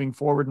room moving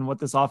forward and what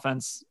this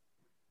offense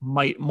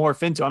might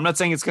morph into. I'm not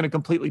saying it's going to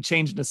completely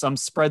change into some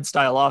spread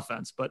style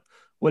offense, but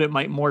what it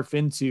might morph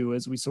into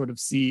as we sort of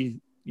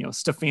see,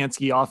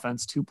 Stefanski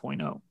offense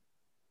 2.0.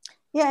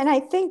 Yeah, and I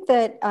think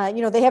that,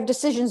 they have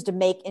decisions to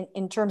make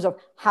in terms of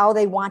how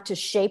they want to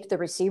shape the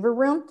receiver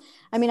room.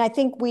 I mean, I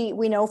think we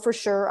know for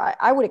sure.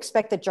 I would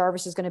expect that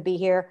Jarvis is going to be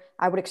here.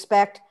 I would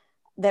expect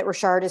that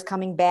Rashard is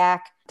coming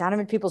back.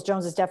 Donovan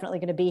Peoples-Jones is definitely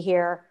going to be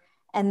here.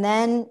 And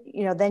then,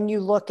 then you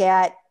look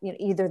at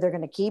either they're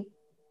going to keep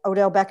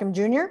Odell Beckham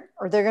Jr.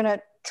 or they're going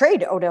to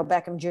trade Odell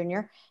Beckham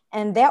Jr.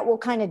 And that will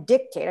kind of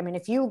dictate. I mean,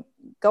 if you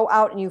go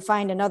out and you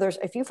find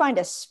if you find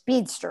a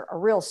speedster, a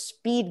real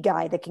speed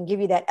guy that can give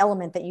you that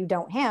element that you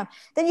don't have,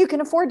 then you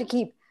can afford to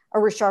keep a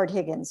Rashard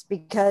Higgins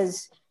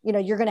because,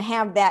 you're going to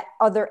have that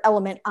other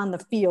element on the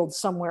field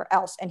somewhere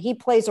else. And he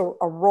plays a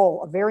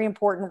role, a very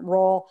important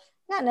role,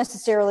 not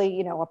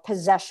necessarily, a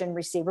possession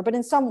receiver, but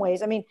in some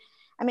ways, I mean,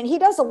 he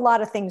does a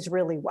lot of things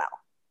really well.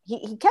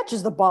 He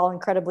catches the ball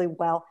incredibly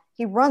well.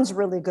 He runs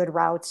really good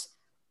routes.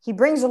 He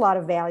brings a lot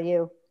of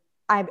value.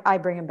 I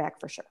bring him back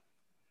for sure.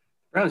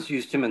 Browns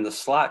used him in the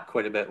slot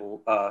quite a bit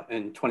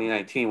in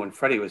 2019 when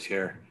Freddie was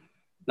here.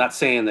 Not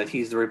saying that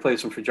he's the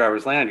replacement for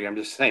Jarvis Landry. I'm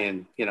just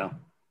saying,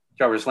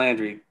 Jarvis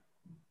Landry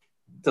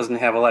doesn't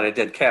have a lot of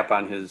dead cap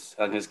on his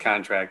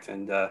contract.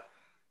 And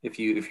if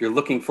you're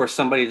looking for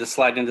somebody to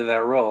slide into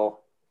that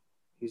role,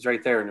 he's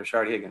right there in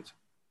Rashard Higgins.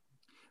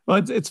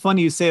 Well, it's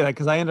funny you say that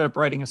because I ended up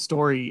writing a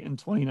story in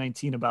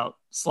 2019 about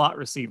slot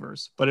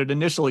receivers, but it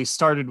initially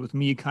started with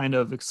me kind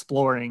of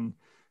exploring,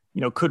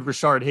 could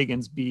Rashard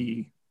Higgins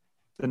be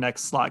the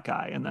next slot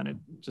guy? And then it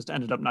just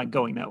ended up not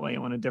going that way.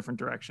 It went a different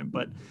direction.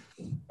 But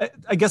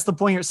I guess the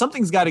point here,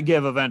 something's got to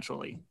give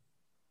eventually.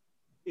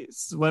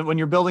 It's when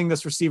you're building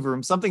this receiver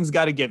room, something's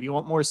got to give. You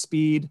want more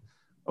speed.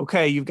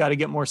 Okay, you've got to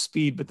get more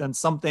speed, but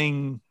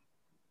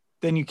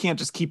then you can't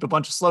just keep a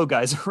bunch of slow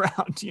guys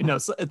around,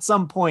 So at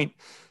some point,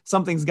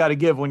 something's got to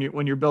give when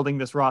you're building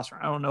this roster.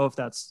 I don't know if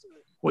that's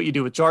what you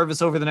do with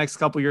Jarvis over the next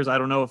couple of years. I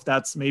don't know if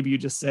that's maybe you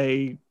just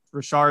say,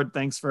 Rashard,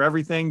 thanks for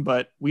everything,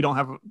 but we don't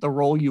have the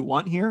role you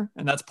want here.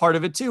 And that's part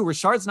of it too.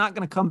 Rashard's not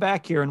going to come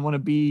back here and want to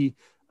be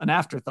an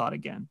afterthought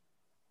again.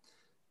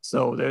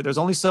 So there's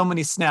only so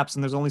many snaps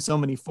and there's only so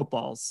many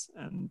footballs,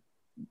 and,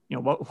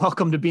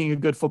 welcome to being a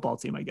good football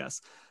team, I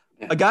guess.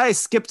 Yeah. A guy I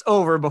skipped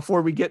over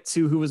before we get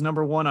to who was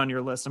number 1 on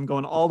your list. I'm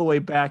going all the way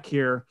back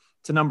here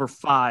to number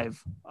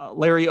 5,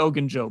 Larry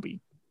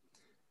Ogunjobi.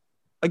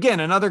 Again,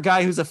 another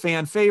guy who's a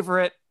fan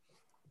favorite,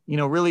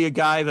 really a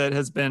guy that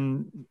has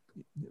been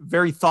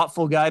very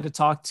thoughtful guy to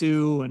talk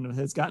to and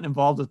has gotten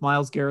involved with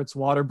Myles Garrett's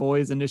Water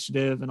Boys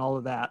initiative and all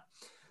of that.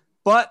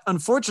 But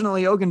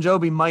unfortunately,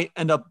 Ogunjobi might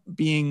end up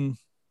being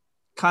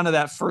kind of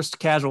that first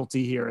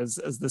casualty here as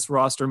this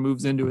roster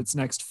moves into its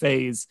next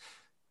phase.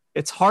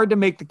 It's hard to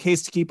make the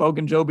case to keep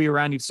Ogunjobi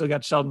around. You've still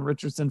got Sheldon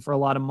Richardson for a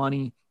lot of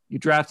money. You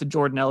drafted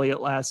Jordan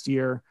Elliott last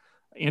year.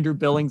 Andrew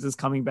Billings is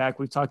coming back.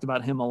 We've talked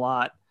about him a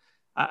lot.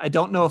 I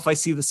don't know if I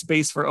see the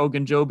space for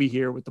Ogunjobi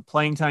here with the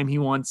playing time he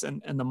wants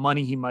and the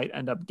money he might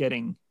end up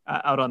getting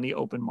out on the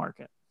open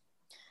market.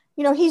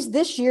 He's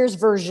this year's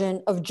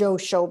version of Joe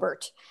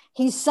Schobert.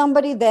 He's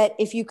somebody that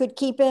if you could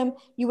keep him,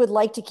 you would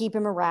like to keep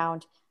him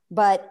around,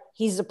 but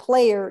he's a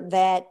player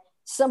that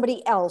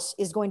somebody else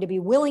is going to be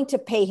willing to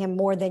pay him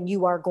more than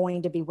you are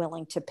going to be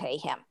willing to pay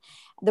him.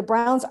 The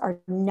Browns are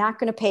not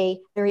going to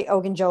pay Larry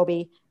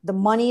Ogunjobi the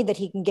money that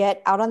he can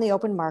get out on the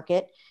open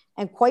market.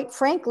 And quite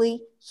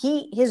frankly,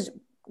 his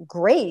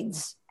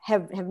grades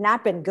have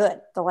not been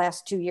good the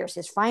last 2 years.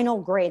 His final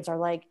grades are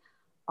like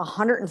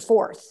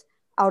 104th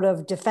out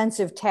of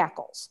defensive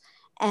tackles.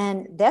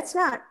 And that's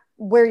not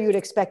where you'd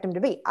expect him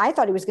to be. I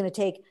thought he was going to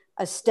take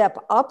a step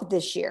up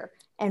this year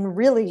and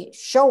really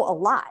show a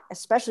lot,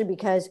 especially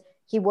because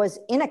he was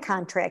in a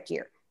contract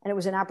year. And it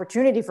was an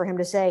opportunity for him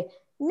to say,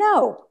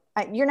 no,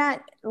 You're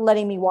not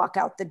letting me walk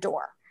out the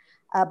door.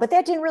 But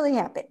that didn't really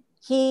happen.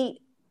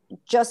 He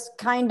just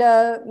kind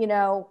of,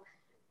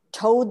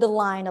 towed the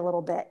line a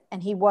little bit,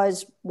 and he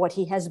was what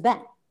he has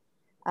been.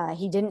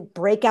 He didn't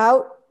break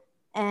out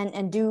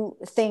and do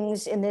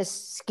things in this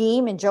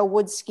scheme, in Joe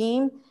Woods'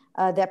 scheme,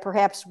 that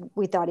perhaps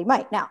we thought he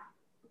might. Now,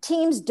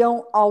 teams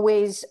don't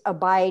always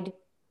abide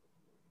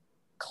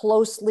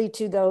closely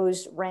to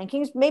those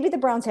rankings. Maybe the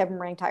Browns have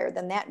him ranked higher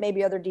than that.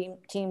 Maybe other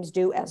teams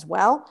do as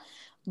well.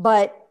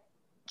 But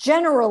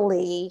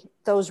generally,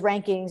 those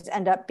rankings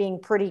end up being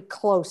pretty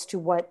close to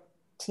what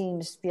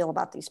teams feel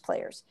about these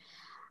players.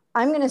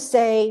 I'm going to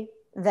say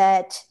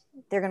that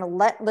they're going to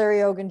let Larry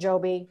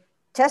Ogunjobi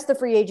test the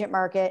free agent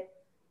market,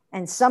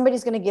 and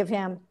somebody's going to give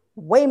him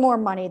way more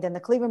money than the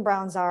Cleveland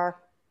Browns are.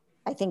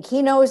 I think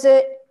he knows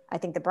it. I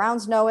think the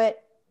Browns know it.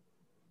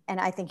 And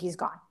I think he's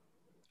gone.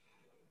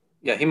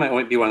 Yeah, he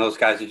might be one of those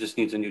guys that just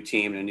needs a new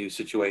team and a new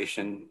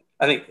situation.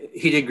 I think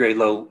he did grade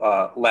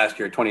low last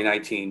year,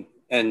 2019.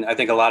 And I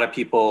think a lot of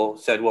people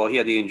said, well, he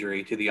had the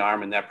injury to the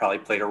arm and that probably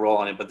played a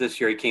role in it. But this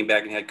year he came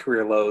back and had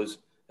career lows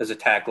as a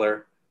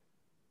tackler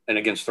and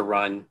against the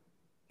run.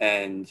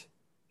 And,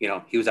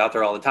 he was out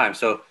there all the time.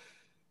 So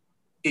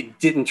it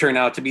didn't turn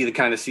out to be the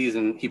kind of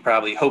season he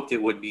probably hoped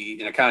it would be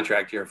in a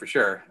contract year for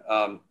sure.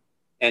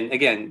 And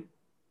again,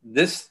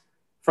 this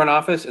front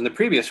office and the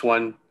previous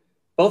one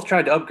both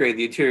tried to upgrade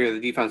the interior of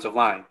the defensive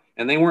line,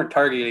 and they weren't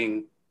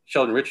targeting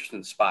Sheldon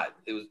Richardson's spot.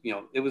 It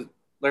was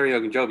Larry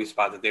Ogunjobi's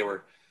spot that they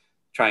were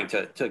trying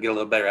to get a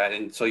little better at.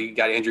 And so you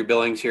got Andrew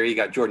Billings here, you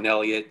got Jordan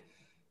Elliott,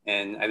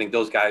 and I think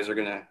those guys are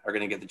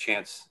gonna get the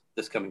chance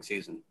this coming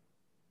season.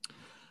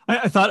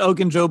 I thought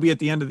Ogunjobi at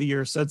the end of the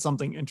year said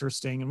something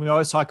interesting, and we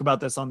always talk about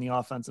this on the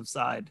offensive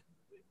side.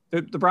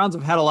 The Browns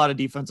have had a lot of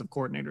defensive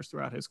coordinators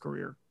throughout his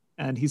career,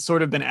 and he's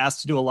sort of been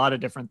asked to do a lot of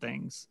different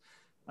things.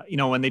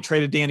 When they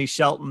traded Danny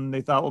Shelton,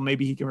 they thought, well,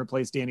 maybe he can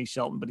replace Danny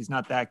Shelton, but he's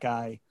not that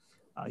guy.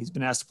 He's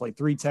been asked to play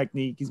 3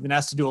 technique. He's been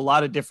asked to do a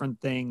lot of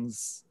different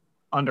things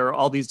under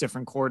all these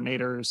different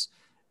coordinators.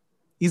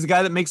 He's a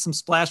guy that makes some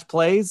splash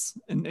plays,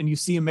 and you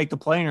see him make the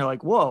play and you're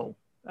like, whoa,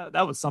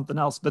 that was something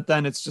else. But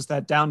then it's just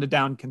that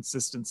down-to-down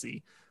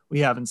consistency we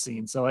haven't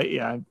seen. So,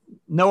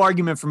 no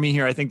argument for me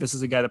here. I think this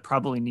is a guy that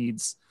probably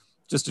needs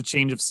just a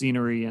change of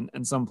scenery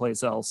and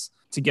someplace else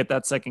to get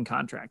that second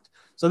contract.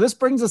 So this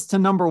brings us to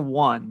number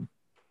 1.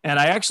 And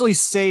I actually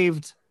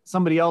saved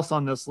somebody else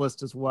on this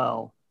list as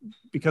well,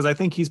 because I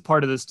think he's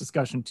part of this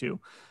discussion too.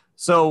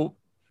 So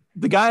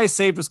the guy I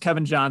saved was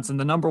Kevin Johnson.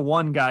 The number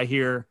 1 guy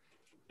here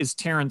is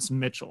Terrence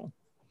Mitchell.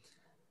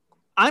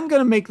 I'm going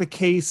to make the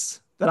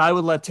case that I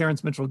would let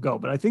Terrence Mitchell go,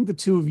 but I think the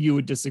two of you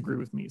would disagree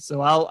with me. So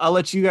I'll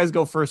let you guys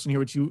go first and hear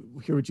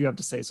what you have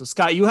to say. So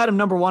Scott, you had him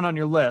number 1 on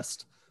your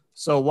list.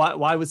 So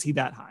why was he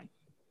that high?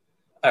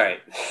 All right.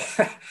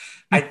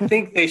 I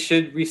think they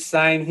should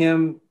re-sign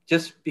him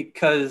just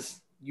because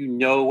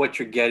what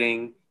you're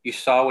getting. You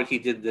saw what he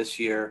did this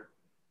year.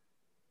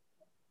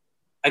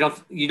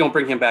 You don't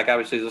bring him back,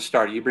 obviously, as a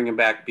starter. You bring him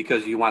back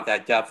because you want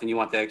that depth and you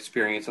want that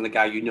experience and the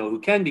guy who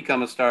can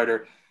become a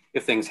starter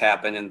if things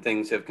happen, and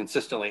things have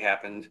consistently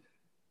happened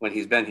when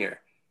he's been here.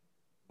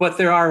 But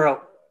there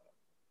are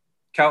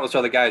countless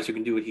other guys who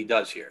can do what he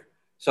does here.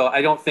 So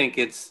I don't think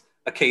it's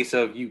a case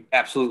of you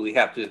absolutely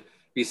have to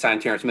re-sign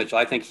Terrence Mitchell.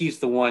 I think he's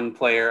the one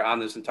player on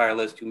this entire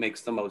list who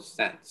makes the most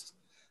sense.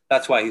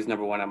 That's why he's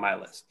number 1 on my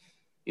list.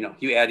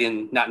 You add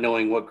in not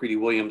knowing what Greedy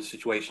Williams'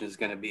 situation is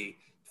going to be,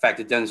 the fact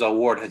that Denzel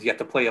Ward has yet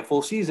to play a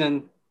full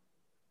season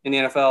in the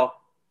NFL.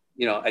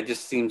 It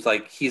just seems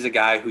like he's a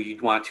guy who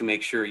you'd want to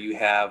make sure you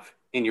have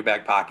in your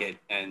back pocket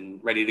and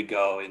ready to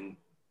go. And,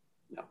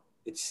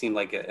 it seemed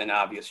like an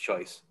obvious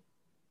choice.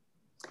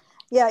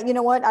 Yeah, you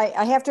know what?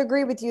 I have to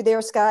agree with you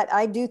there, Scott.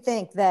 I do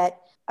think that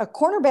a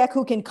cornerback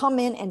who can come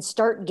in and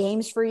start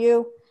games for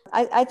you,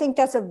 I think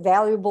that's a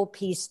valuable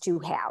piece to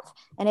have.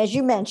 And as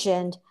you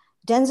mentioned,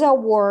 Denzel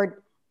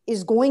Ward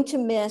is going to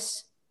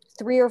miss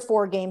 3 or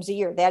 4 games a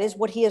year. That is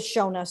what he has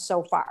shown us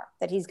so far,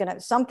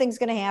 that something's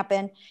going to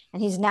happen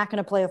and he's not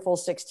going to play a full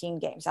 16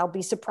 games. I'll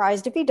be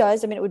surprised if he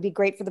does. I mean, it would be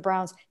great for the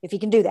Browns if he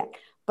can do that.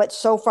 But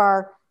so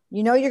far,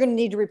 you're going to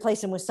need to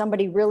replace him with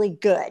somebody really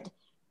good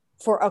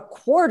for a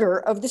quarter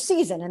of the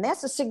season. And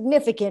that's a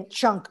significant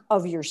chunk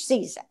of your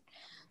season.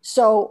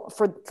 So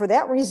for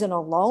that reason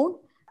alone,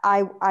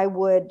 I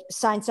would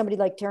sign somebody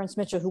like Terrence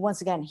Mitchell, who,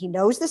 once again, he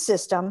knows the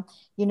system,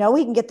 he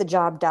can get the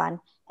job done.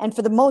 And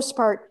for the most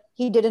part,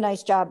 he did a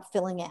nice job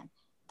filling in.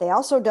 They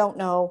also don't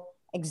know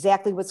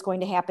exactly what's going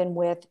to happen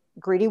with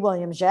Greedy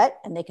Williams yet.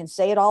 And they can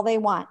say it all they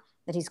want,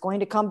 that he's going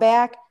to come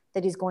back,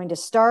 that he's going to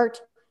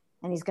start,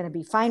 and he's going to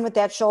be fine with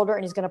that shoulder,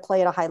 and he's going to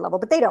play at a high level.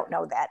 But they don't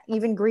know that.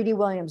 Even Greedy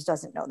Williams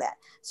doesn't know that.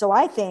 So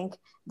I think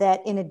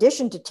that in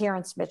addition to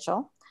Terrence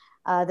Mitchell,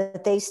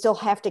 that they still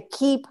have to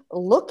keep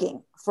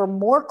looking for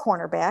more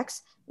cornerbacks,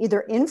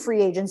 either in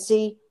free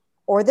agency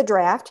or the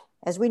draft.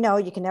 As we know,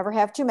 you can never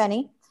have too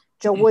many.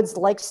 Joe Woods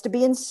likes to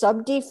be in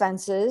sub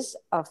defenses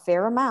a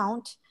fair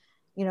amount,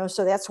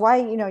 so that's why,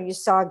 you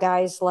saw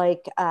guys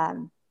like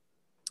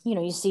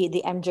you see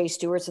the MJ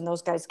Stewarts and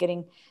those guys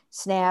getting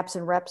snaps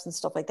and reps and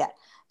stuff like that.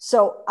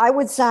 So I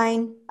would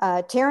sign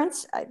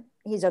Terrence.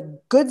 He's a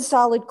good,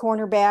 solid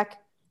cornerback,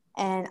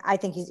 and I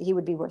think he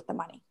would be worth the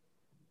money.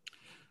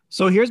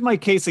 So here's my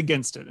case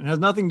against it. It has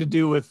nothing to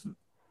do with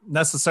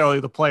necessarily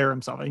the player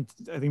himself. I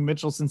think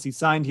Mitchell, since he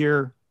signed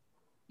here,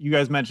 you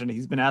guys mentioned it,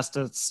 he's been asked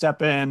to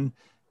step in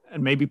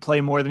and maybe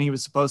play more than he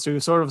was supposed to. It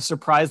was sort of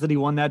surprised that he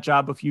won that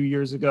job a few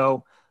years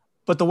ago.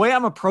 But the way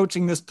I'm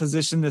approaching this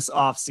position this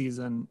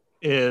offseason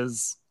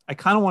is I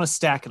kind of want to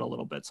stack it a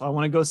little bit. So I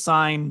want to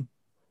sign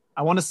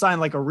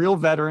like a real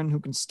veteran who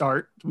can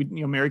start.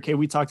 Mary Kay,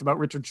 we talked about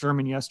Richard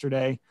Sherman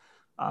yesterday.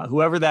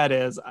 Whoever that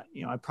is,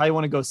 I probably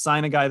want to go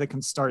sign a guy that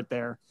can start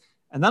there.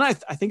 And then I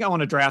think I want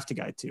to draft a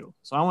guy too.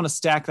 So I want to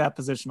stack that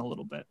position a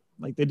little bit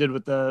like they did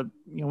with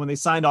when they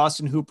signed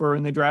Austin Hooper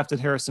and they drafted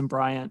Harrison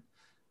Bryant.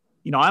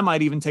 I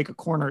might even take a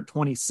corner at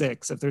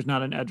 26 if there's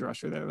not an edge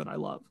rusher there that I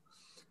love.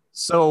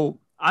 So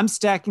I'm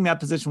stacking that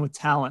position with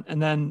talent. And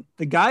then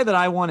the guy that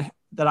I want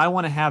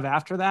to have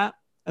after that,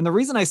 and the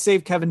reason I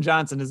save Kevin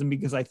Johnson isn't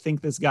because I think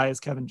this guy is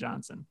Kevin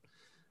Johnson,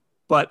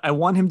 but I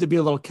want him to be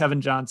a little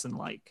Kevin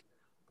Johnson-like.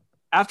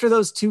 After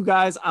those two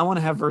guys, I want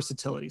to have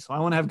versatility. So I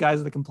want to have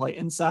guys that can play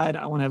inside.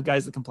 I want to have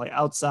guys that can play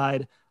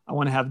outside. I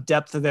want to have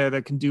depth there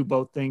that can do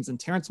both things. And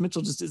Terrence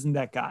Mitchell just isn't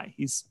that guy.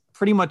 He's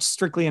pretty much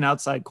strictly an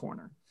outside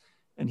corner.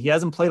 And he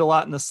hasn't played a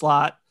lot in the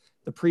slot.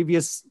 The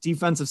previous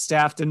defensive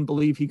staff didn't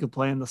believe he could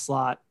play in the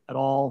slot at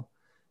all.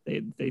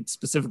 They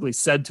specifically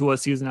said to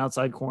us he was an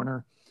outside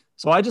corner.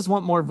 So I just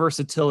want more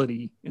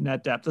versatility in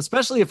that depth,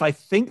 especially if I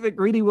think that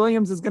Greedy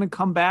Williams is going to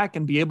come back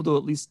and be able to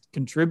at least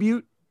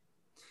contribute.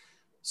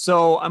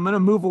 So I'm going to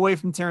move away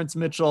from Terrence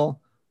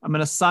Mitchell. I'm going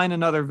to sign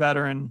another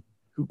veteran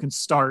who can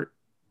start.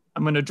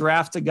 I'm going to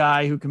draft a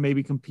guy who can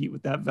maybe compete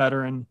with that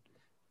veteran.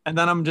 And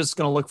then I'm just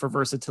going to look for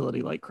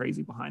versatility like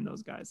crazy behind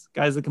those guys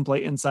that can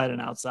play inside and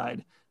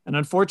outside. And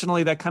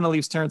unfortunately, that kind of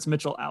leaves Terrence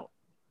Mitchell out.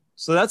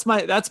 So that's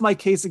my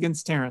case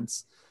against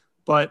Terrence.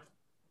 But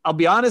I'll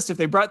be honest, if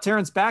they brought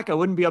Terrence back, I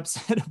wouldn't be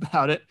upset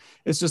about it.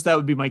 It's just that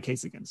would be my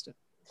case against it.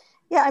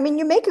 Yeah, I mean,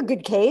 you make a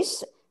good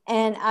case.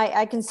 And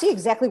I can see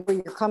exactly where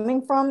you're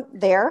coming from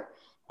there.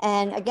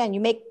 And again, you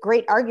make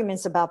great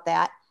arguments about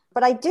that.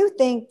 But I do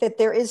think that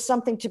there is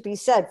something to be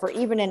said for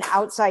even an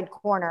outside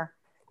corner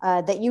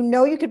that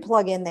you could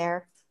plug in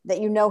there, that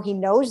he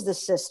knows the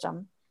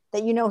system,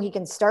 that he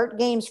can start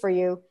games for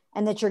you,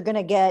 and that you're going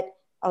to get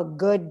a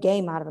good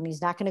game out of him.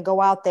 He's not going to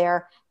go out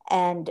there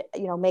and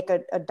make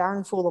a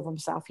darn fool of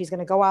himself. He's going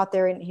to go out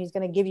there and he's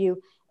going to give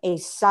you a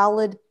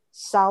solid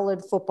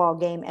football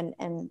game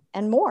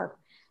and more.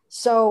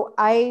 So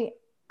I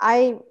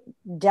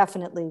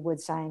definitely would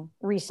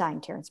re-sign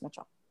Terrence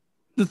Mitchell.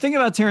 The thing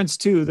about Terrence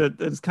too, that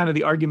is kind of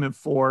the argument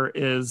for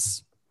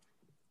is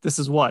this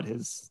is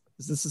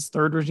this his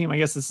third regime? I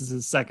guess this is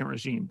his second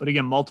regime, but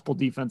again, multiple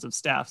defensive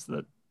staffs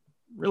that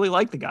really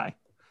like the guy.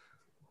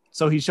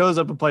 So he shows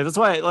up and plays. That's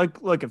why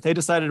look, if they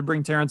decided to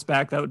bring Terrence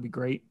back, that would be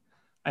great.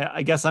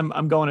 I guess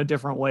I'm going a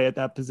different way at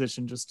that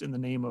position, just in the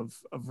name of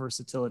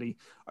versatility.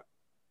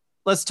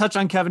 Let's touch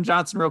on Kevin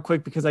Johnson real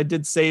quick, because I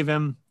did save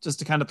him just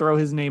to kind of throw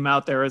his name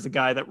out there as a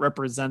guy that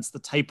represents the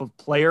type of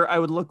player I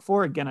would look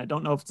for. Again, I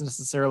don't know if it's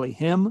necessarily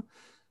him,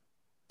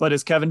 but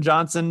is Kevin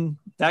Johnson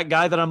that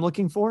guy that I'm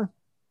looking for?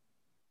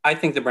 I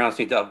think the Browns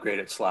need to upgrade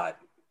at slot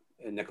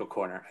and nickel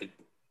corner.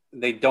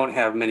 They don't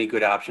have many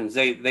good options.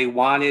 They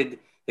wanted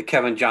the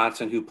Kevin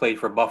Johnson who played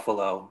for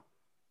Buffalo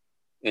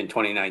in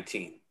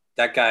 2019.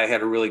 That guy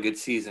had a really good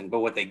season, but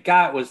what they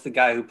got was the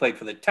guy who played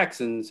for the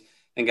Texans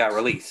and got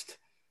released.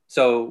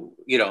 So,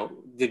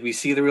 did we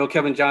see the real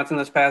Kevin Johnson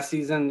this past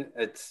season?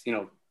 It's,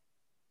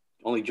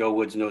 only Joe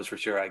Woods knows for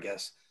sure, I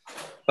guess.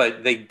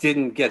 But they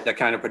didn't get the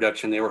kind of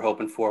production they were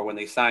hoping for when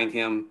they signed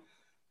him.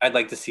 I'd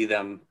like to see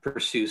them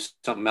pursue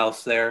something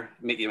else there.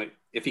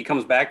 If he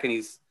comes back and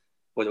he's,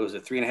 what was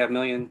it, $3.5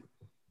 million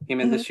came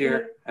in this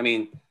year? I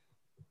mean,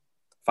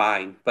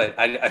 fine. But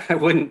I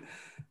wouldn't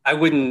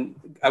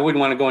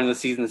want to go into the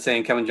season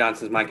saying Kevin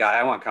Johnson's my guy.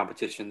 I want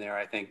competition there.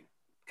 I think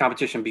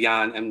competition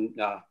beyond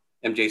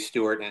MJ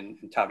Stewart and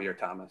Tavierre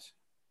Thomas.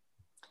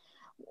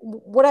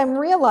 What I'm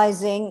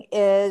realizing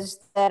is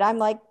that I'm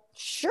like,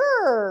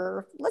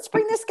 sure, let's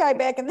bring this guy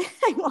back. And then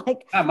I'm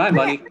like, not my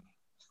money.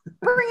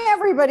 Bring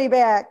everybody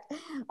back.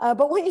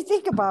 But when you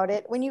think about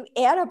it, when you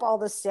add up all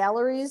the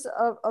salaries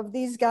of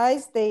these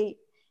guys, they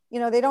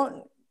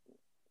don't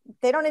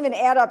even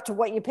add up to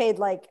what you paid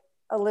like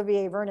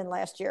Olivier Vernon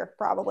last year,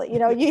 probably.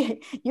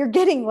 You're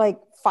getting like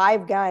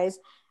 5 guys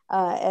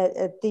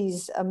at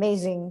these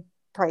amazing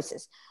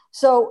prices.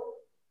 So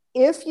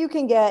if you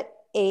can get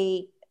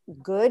a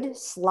good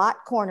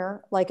slot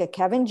corner like a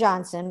Kevin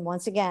Johnson,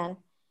 once again,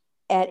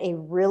 at a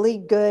really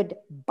good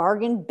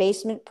bargain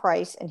basement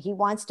price, and he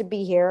wants to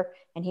be here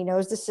and he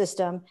knows the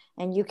system,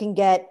 and you can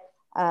get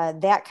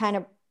that kind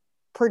of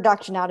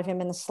production out of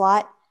him in the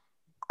slot,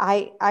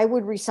 I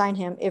would re-sign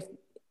him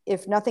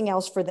if nothing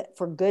else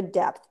for good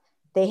depth.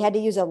 They had to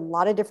use a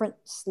lot of different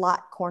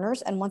slot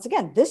corners. And once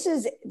again, this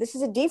is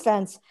a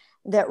defense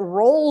that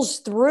rolls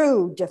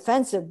through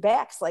defensive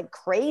backs like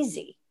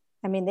crazy.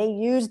 I mean, they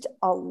used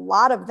a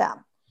lot of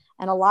them,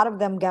 and a lot of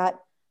them got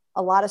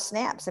a lot of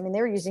snaps. I mean,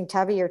 they were using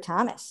Tavierre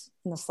Thomas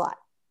in the slot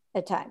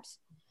at times.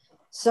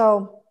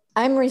 So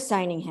I'm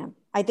re-signing him.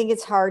 I think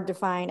it's hard to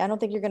find. I don't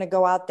think you're going to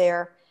go out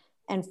there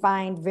and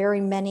find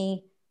very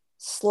many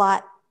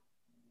slot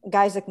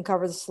guys that can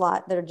cover the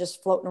slot that are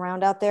just floating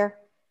around out there.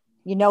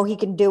 You know, he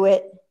can do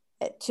it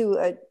to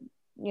a,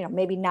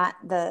 maybe not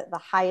the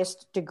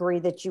highest degree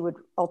that you would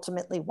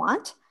ultimately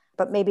want,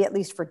 but maybe at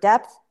least for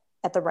depth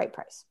at the right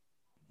price.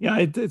 Yeah,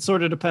 it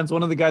sort of depends.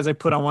 One of the guys I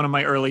put on one of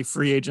my early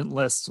free agent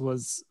lists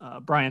was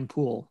Brian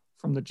Poole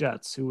from the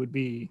Jets, who would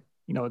be,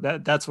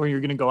 that's where you're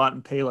going to go out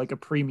and pay like a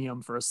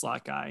premium for a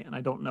slot guy. And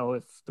I don't know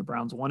if the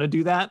Browns want to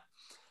do that.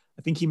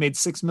 I think he made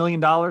 $6 million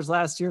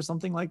last year,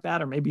 something like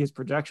that, or maybe his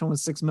projection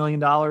was $6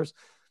 million,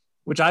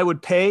 which I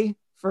would pay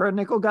for a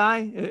nickel guy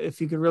if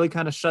he could really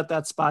kind of shut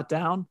that spot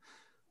down.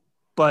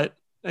 But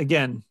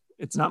again,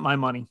 it's not my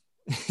money.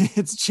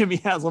 It's Jimmy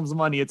Haslam's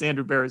money. It's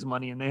Andrew Berry's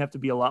money, and they have to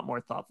be a lot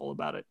more thoughtful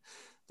about it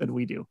than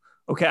we do.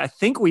 Okay, I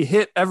think we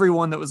hit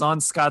everyone that was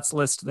on Scott's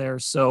list there.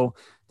 So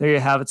there you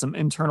have it, some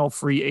internal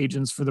free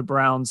agents for the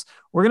Browns.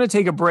 We're going to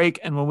take a break,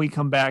 and when we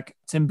come back,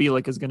 Tim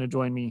Bielik is going to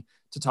join me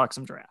to talk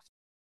some draft.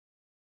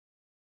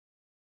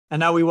 And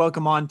now we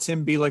welcome on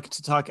Tim Bielik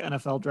to talk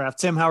NFL draft.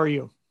 Tim, how are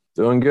you?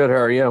 Doing good. How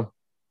are you?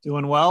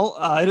 Doing well.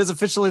 It is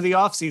officially the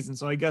off season,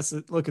 so I guess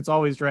it's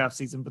always draft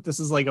season, but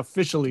this is like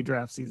officially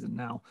draft season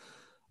now.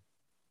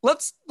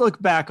 Let's look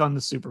back on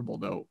the Super Bowl,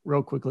 though,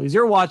 real quickly. As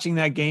you're watching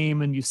that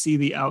game and you see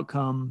the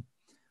outcome,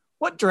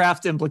 what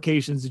draft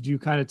implications did you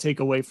kind of take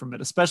away from it,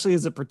 especially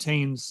as it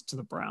pertains to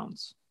the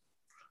Browns?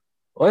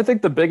 Well, I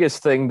think the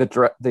biggest thing that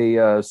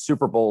the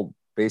Super Bowl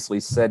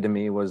basically said to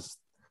me was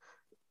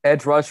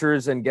edge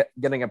rushers and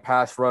getting a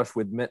pass rush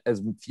with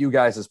as few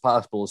guys as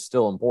possible is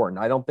still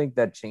important. I don't think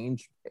that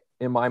changed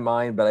in my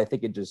mind, but I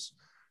think it just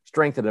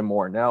strengthened it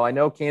more. Now, I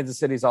know Kansas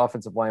City's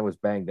offensive line was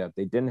banged up.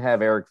 They didn't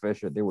have Eric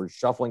Fisher. They were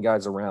shuffling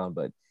guys around,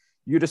 but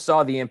you just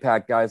saw the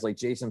impact guys like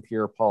Jason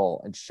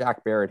Pierre-Paul and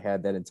Shaq Barrett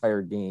had that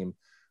entire game.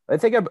 I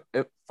think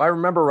if I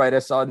remember right, I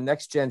saw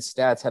Next Gen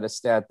Stats had a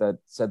stat that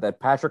said that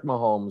Patrick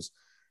Mahomes,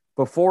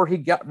 before he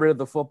got rid of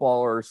the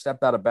football or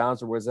stepped out of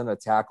bounds or was in a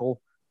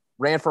tackle,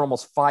 ran for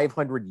almost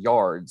 500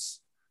 yards.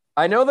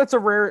 I know that's a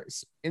rare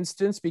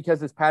instance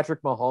because it's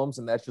Patrick Mahomes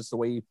and that's just the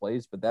way he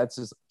plays, but that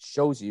just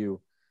shows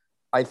you,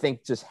 I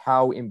think, just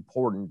how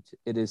important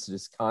it is to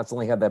just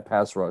constantly have that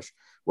pass rush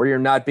where you're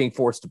not being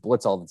forced to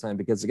blitz all the time,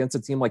 because against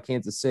a team like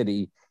Kansas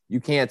City, you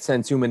can't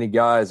send too many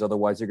guys.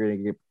 Otherwise, you're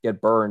going to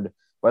get burned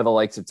by the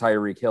likes of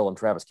Tyreek Hill and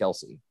Travis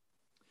Kelce.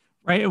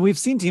 Right. And we've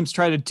seen teams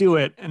try to do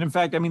it. And in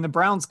fact, I mean, the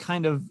Browns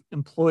kind of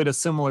employed a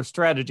similar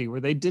strategy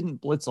where they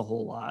didn't blitz a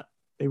whole lot.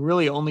 They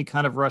really only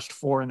kind of rushed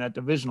 4 in that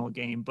divisional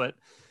game. But,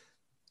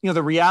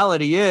 the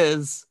reality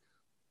is,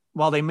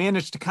 while they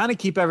managed to kind of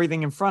keep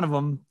everything in front of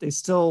them,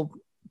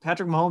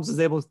 Patrick Mahomes is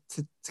able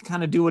to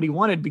kind of do what he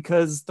wanted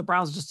because the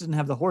Browns just didn't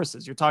have the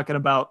horses. You're talking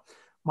about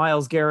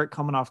Myles Garrett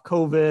coming off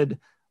COVID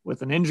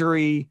with an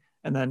injury.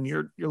 And then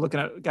you're looking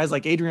at guys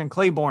like Adrian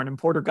Claiborne and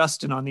Porter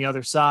Gustin on the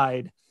other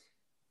side.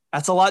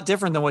 That's a lot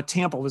different than what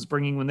Tampa was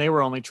bringing when they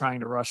were only trying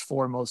to rush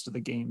 4 most of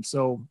the game.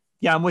 So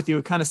yeah, I'm with you.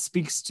 It kind of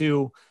speaks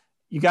to,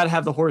 you got to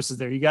have the horses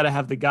there. You got to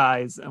have the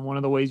guys. And one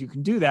of the ways you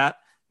can do that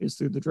is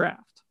through the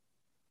draft.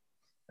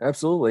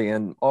 Absolutely.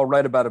 And I'll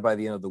write about it by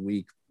the end of the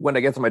week. When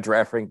I get to my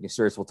draft ranking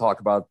series, we'll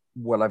talk about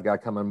what I've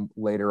got coming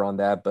later on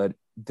that. But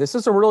this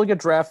is a really good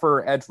draft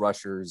for edge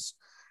rushers.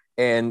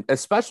 And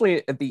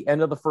especially at the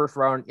end of the first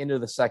round into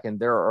the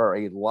second, there are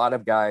a lot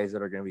of guys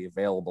that are going to be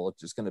available.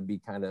 It's just going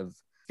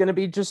to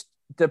be just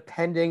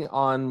depending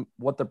on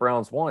what the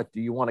Browns want. Do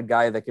you want a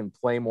guy that can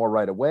play more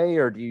right away,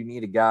 or do you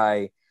need a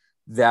guy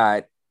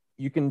that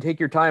you can take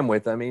your time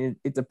with? I mean,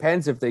 it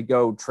depends if they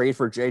go trade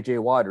for J.J.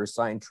 Watt or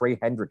sign Trey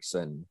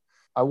Hendrickson.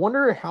 I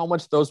wonder how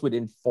much those would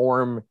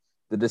inform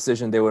the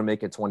decision they would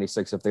make at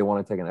 26 if they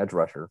want to take an edge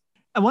rusher.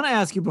 I want to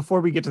ask you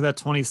before we get to that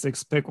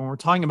 26th pick, when we're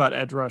talking about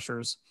edge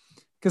rushers,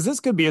 because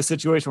this could be a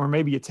situation where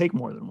maybe you take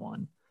more than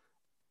one.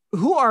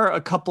 Who are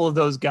a couple of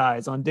those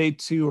guys on day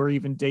 2 or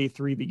even day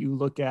 3 that you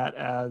look at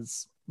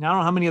as, now I don't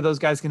know how many of those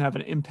guys can have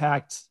an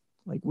impact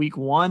like week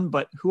 1,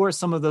 but who are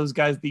some of those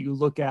guys that you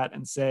look at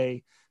and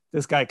say,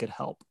 this guy could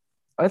help?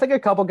 I think a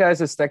couple guys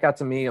that stick out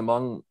to me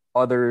among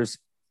others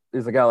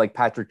is a guy like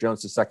Patrick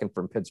Jones II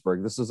from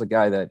Pittsburgh. This is a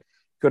guy that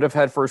could have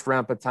had first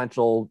round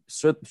potential,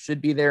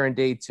 should be there in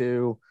day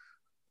 2,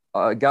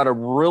 got a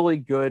really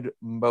good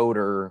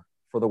motor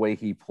for the way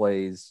he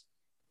plays.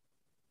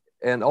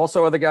 And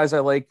also other guys I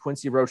like,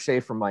 Quincy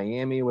Roche from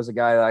Miami was a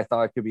guy that I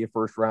thought could be a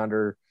first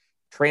rounder,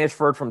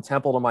 transferred from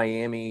Temple to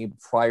Miami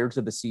prior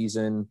to the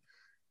season.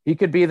 He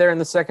could be there in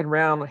the second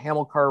round.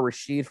 Hamilcar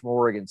Rashed from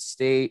Oregon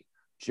State,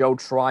 Joe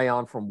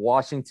Tryon from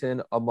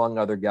Washington, among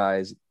other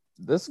guys.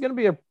 This is going to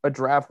be a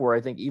draft where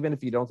I think even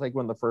if you don't take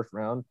one in the first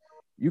round,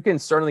 you can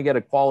certainly get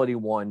a quality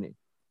one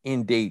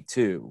in day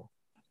 2.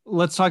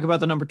 Let's talk about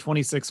the number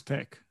 26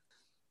 pick.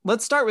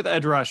 Let's start with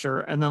edge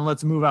rusher, and then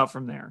let's move out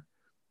from there.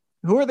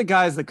 Who are the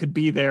guys that could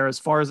be there as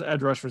far as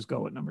edge rushers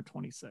go at number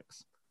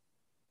 26?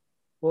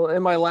 Well,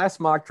 in my last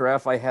mock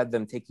draft, I had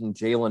them taking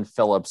Jalen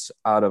Phillips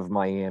out of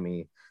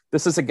Miami.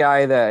 This is a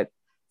guy that,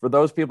 for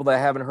those people that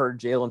haven't heard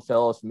Jalen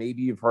Phillips,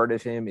 maybe you've heard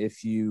of him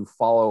if you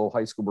follow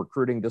high school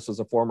recruiting. This was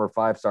a former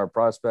 5-star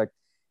prospect.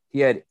 He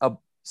had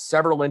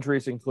several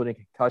injuries, including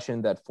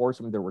concussion, that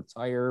forced him to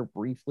retire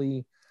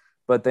briefly.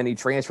 But then he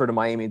transferred to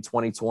Miami in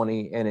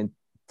 2020 and in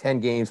 10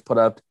 games put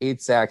up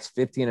 8 sacks,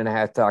 15 and a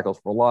half tackles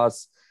for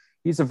loss.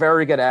 He's a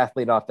very good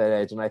athlete off that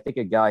edge. And I think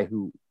a guy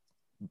who,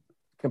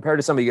 compared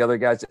to some of the other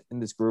guys in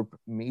this group,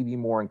 may be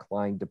more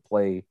inclined to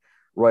play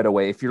right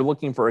away. If you're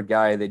looking for a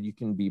guy that you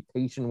can be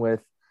patient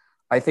with,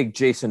 I think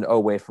Jason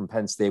Owe from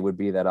Penn State would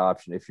be that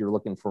option. If you're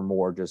looking for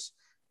more just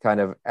kind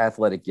of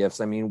athletic gifts.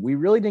 I mean, we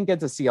really didn't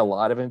get to see a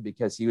lot of him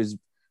because he was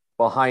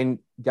behind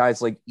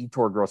guys like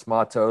Yetur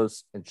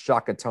Gross-Matos and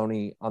Shaka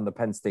Toney on the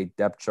Penn State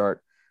depth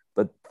chart.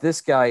 But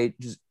this guy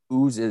just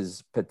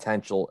oozes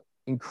potential,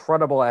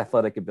 incredible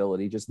athletic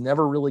ability, just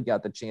never really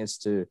got the chance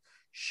to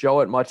show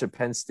it much at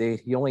Penn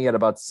State. He only had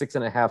about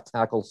 6.5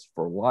 tackles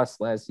for loss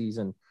last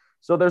season.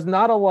 So there's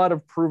not a lot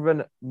of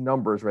proven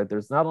numbers, right?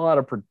 There's not a lot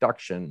of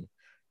production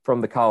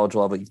from the college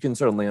level. You can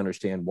certainly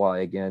understand why,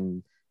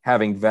 again,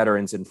 having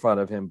veterans in front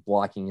of him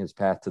blocking his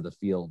path to the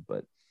field.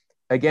 But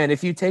again,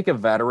 if you take a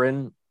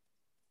veteran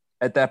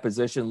at that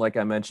position, like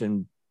I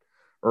mentioned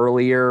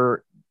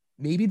earlier,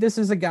 maybe this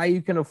is a guy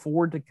you can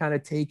afford to kind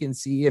of take and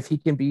see if he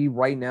can be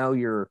right now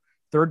your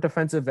third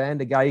defensive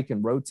end, a guy you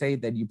can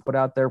rotate that you put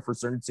out there for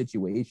certain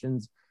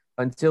situations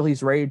until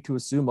he's ready to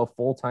assume a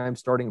full-time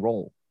starting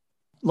role.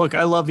 Look,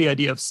 I love the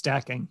idea of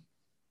stacking,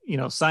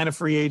 sign a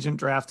free agent,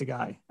 draft a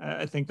guy.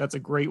 I think that's a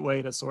great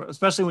way to sort,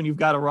 especially when you've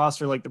got a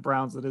roster like the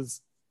Browns that is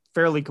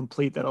fairly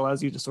complete, that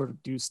allows you to sort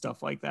of do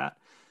stuff like that.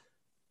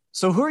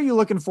 So who are you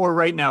looking for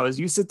right now as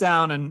you sit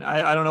down, and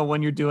I don't know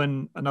when you're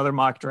doing another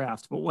mock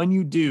draft, but when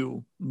you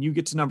do, and you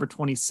get to number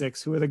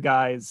 26, who are the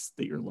guys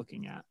that you're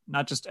looking at?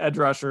 Not just edge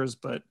rushers,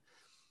 but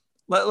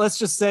let's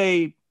just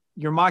say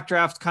your mock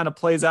draft kind of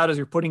plays out as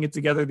you're putting it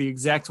together the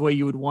exact way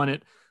you would want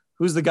it.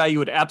 Who's the guy you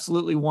would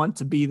absolutely want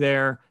to be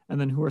there? And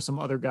then who are some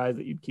other guys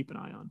that you'd keep an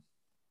eye on?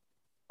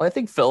 I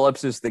think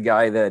Phillips is the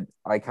guy that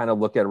I kind of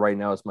look at right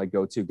now as my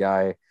go-to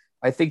guy.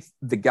 I think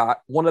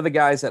one of the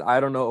guys that I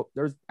don't know,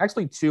 there's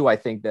actually two I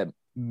think that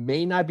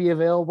may not be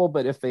available,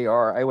 but if they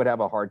are, I would have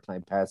a hard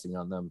time passing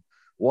on them.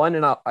 One,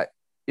 and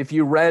if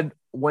you read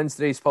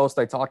Wednesday's post,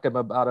 I talked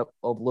about it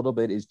a little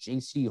bit, is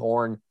J.C.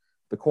 Horn,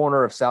 the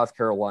corner of South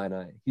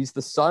Carolina. He's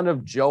the son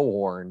of Joe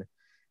Horn.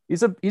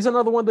 He's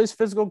another one of those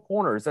physical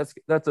corners.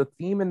 That's a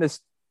theme in this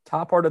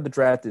top part of the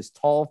draft, is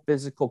tall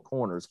physical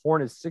corners.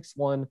 Horn is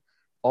 6'1",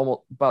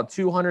 almost about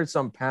 200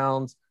 some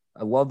pounds.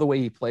 I love the way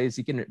he plays.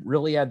 He can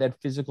really add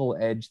that physical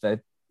edge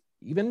that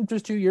even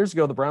just 2 years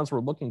ago, the Browns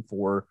were looking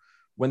for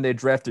when they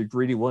drafted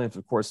Greedy Williams.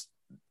 Of course,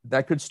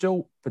 that could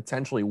still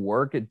potentially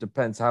work. It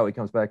depends how he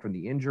comes back from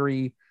the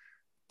injury.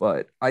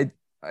 But I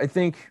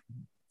think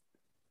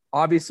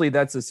obviously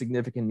that's a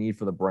significant need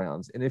for the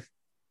Browns. And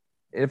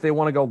if they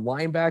want to go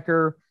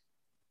linebacker,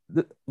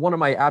 one of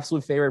my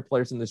absolute favorite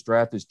players in this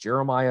draft is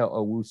Jeremiah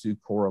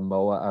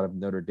Owusu-Koramoah out of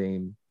Notre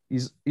Dame.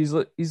 He's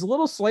a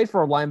little slight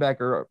for a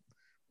linebacker,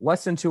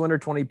 less than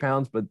 220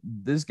 pounds, but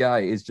this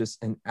guy is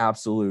just an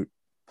absolute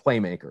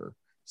playmaker.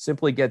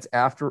 Simply gets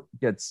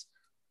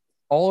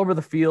all over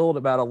the field,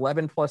 about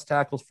 11 plus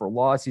tackles for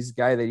loss. He's a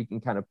guy that you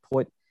can kind of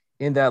put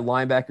in that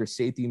linebacker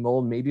safety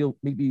mold.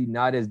 Maybe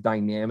not as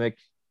dynamic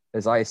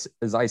as I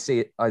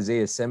say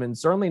Isaiah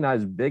Simmons, certainly not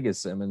as big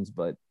as Simmons,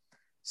 but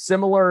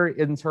similar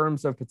in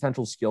terms of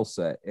potential skill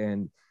set.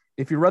 And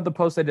if you read the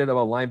post I did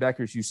about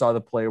linebackers, you saw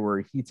the play where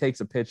he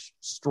takes a pitch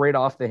straight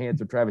off the hands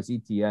of Travis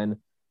Etienne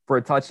for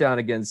a touchdown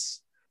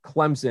against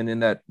Clemson in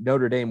that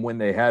Notre Dame win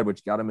they had,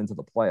 which got him into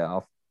the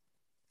playoff.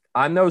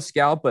 I'm no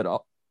scout,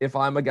 but if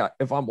I'm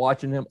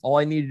watching him, all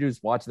I need to do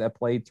is watch that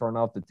play, turn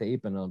off the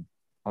tape, and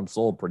I'm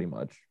sold pretty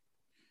much.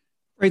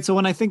 Right. So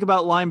when I think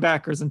about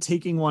linebackers and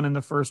taking one in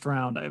the first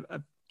round,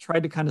 I've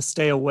tried to kind of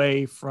stay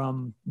away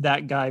from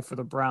that guy for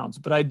the Browns.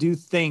 But I do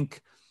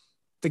think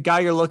the guy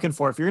you're looking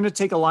for, if you're going to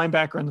take a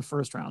linebacker in the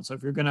first round, so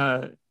if you're going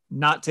to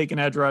not take an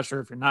edge rusher,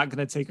 if you're not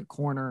going to take a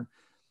corner,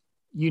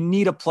 you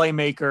need a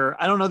playmaker.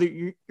 I don't know that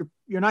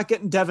you're not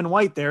getting Devin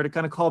White there to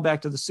kind of call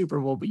back to the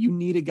Super Bowl, but you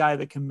need a guy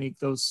that can make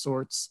those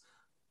sorts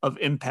of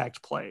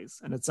impact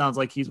plays. And it sounds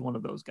like he's one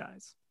of those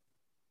guys.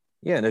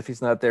 Yeah, and if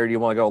he's not there, do you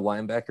want to go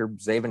linebacker?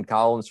 Zaven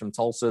Collins from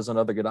Tulsa is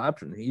another good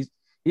option.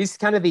 He's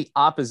kind of the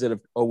opposite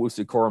of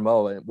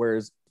Owusu-Koramoah,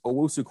 whereas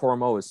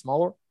Owusu-Koramoah is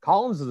smaller.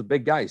 Collins is a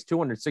big guy. He's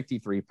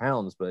 263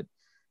 pounds, but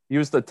he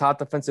was the top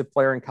defensive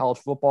player in college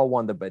football,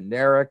 won the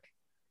Bednarik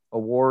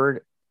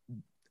Award.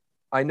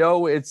 I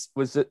know it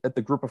was at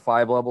the group of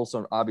 5 level,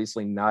 so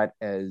obviously not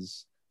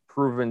as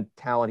proven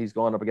talent he's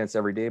going up against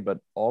every day, but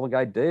all the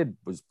guy did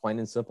was plain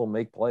and simple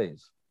make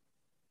plays.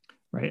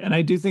 Right. And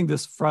I do think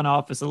this front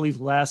office, at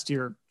least last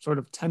year, sort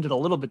of tended a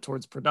little bit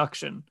towards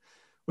production,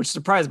 which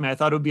surprised me. I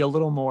thought it would be a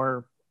little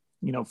more,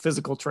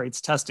 physical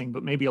traits testing,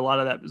 but maybe a lot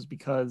of that was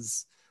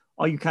because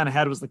all you kind of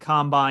had was the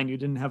combine. You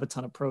didn't have a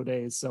ton of pro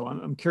days. So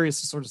I'm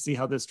curious to sort of see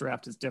how this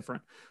draft is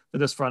different for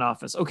this front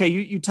office. Okay.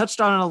 You touched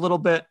on it a little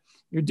bit.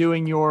 You're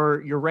doing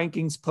your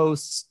rankings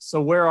posts.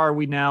 So where are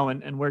we now,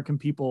 and what can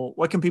people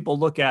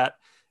look at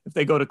if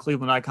they go to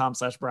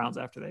cleveland.com/Browns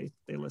after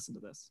they listen to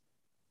this?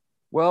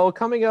 Well,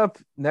 coming up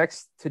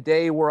next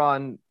today, we're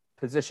on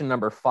position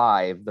number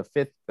 5, the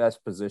 5th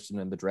best position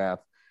in the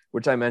draft,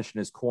 which I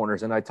mentioned is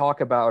corners. And I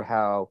talk about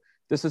how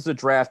this is a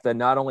draft that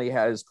not only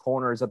has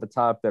corners at the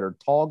top that are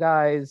tall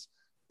guys,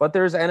 but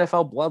there's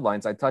NFL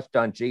bloodlines. I touched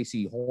on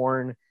J.C.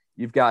 Horn.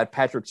 You've got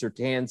Patrick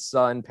Surtain's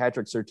son,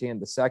 Patrick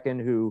Surtain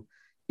II, who,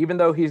 even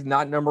though he's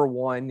not number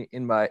 1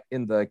 in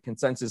the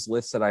consensus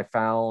list that I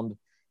found,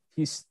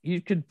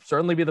 he could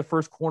certainly be the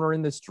first corner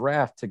in this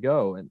draft to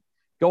go. And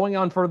going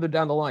on further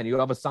down the line, you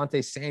have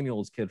Asante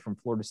Samuel's kid from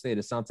Florida State,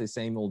 Asante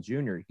Samuel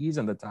Jr. He's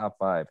in the top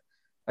 5.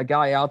 A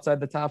guy outside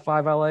the top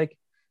 5 I like,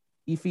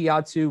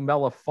 Ifeatu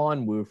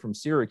Melifonwu from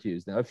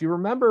Syracuse. Now, if you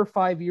remember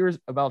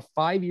about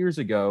 5 years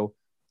ago,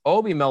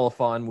 Obi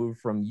Melifonwu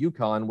from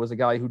UConn was a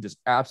guy who just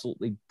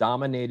absolutely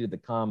dominated the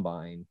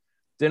combine.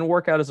 Didn't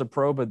work out as a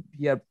pro, but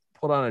he had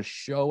put on a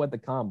show at the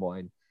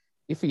combine.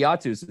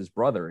 Ifeatu is his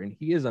brother, and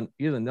he is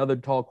another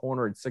tall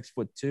corner at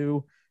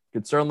 6'2".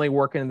 Could certainly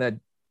work in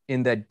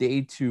that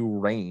day 2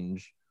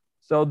 range.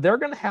 So they're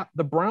going to have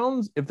the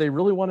Browns, if they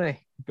really want to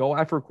go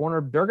after a corner,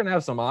 they're going to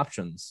have some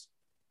options.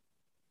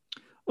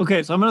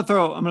 Okay, so I'm going to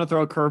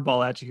throw a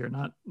curveball at you here.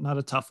 Not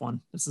a tough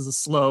one. This is a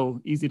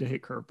slow, easy to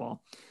hit curveball.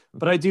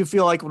 But I do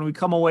feel like when we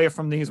come away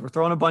from these, we're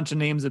throwing a bunch of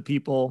names at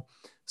people.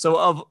 So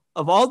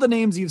of all the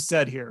names you've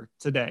said here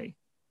today,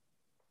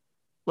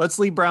 let's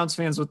leave Browns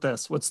fans with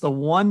this. What's the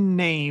one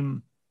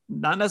name,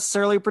 not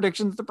necessarily a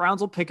prediction that the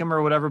Browns will pick him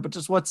or whatever, but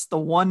just what's the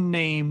one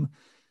name,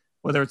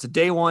 whether it's a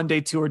day 1,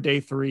 day 2, or day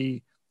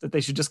 3, that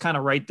they should just kind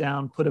of write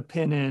down, put a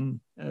pin in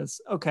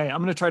as, okay, I'm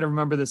going to try to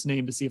remember this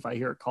name to see if I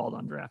hear it called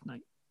on draft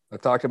night.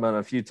 I've talked about it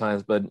a few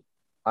times, but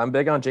I'm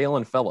big on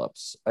Jalen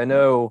Phillips.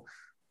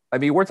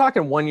 We're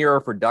talking 1 year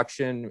of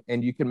production,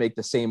 and you can make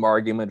the same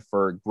argument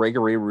for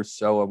Gregory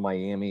Rousseau of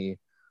Miami,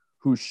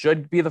 who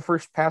should be the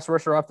first pass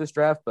rusher off this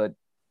draft. But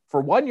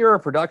for 1 year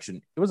of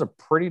production, it was a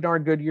pretty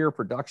darn good year of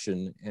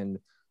production. And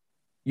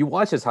you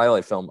watch his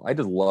highlight film, I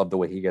just love the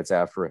way he gets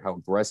after it, how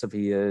aggressive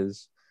he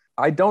is.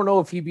 I don't know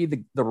if he'd be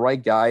the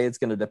right guy. It's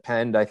going to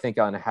depend, I think,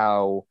 on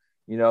how,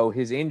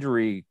 his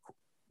injury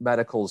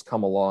medicals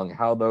come along,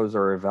 how those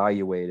are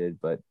evaluated.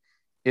 But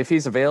if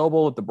he's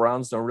available, if the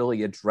Browns don't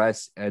really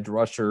address edge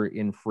rusher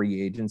in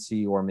free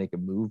agency or make a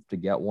move to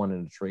get one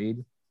in a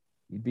trade,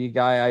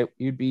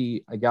 you'd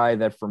be a guy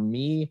that, for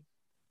me,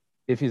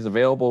 if he's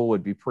available,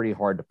 would be pretty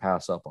hard to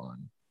pass up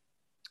on.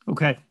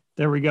 Okay,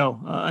 there we go.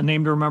 A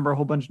name to remember, a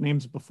whole bunch of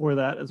names before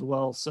that as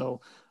well.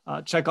 So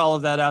check all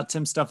of that out.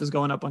 Tim's stuff is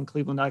going up on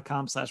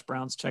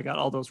cleveland.com/Browns. Check out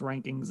all those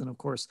rankings. And of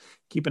course,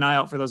 keep an eye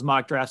out for those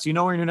mock drafts. You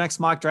know where your next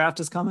mock draft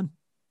is coming?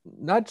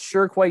 Not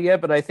sure quite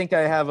yet, but I think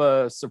I have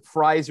a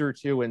surprise or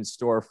two in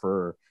store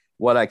for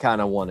what I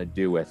kind of want to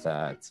do with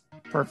that.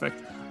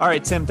 Perfect. All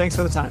right, Tim, thanks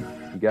for the time.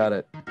 You got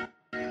it.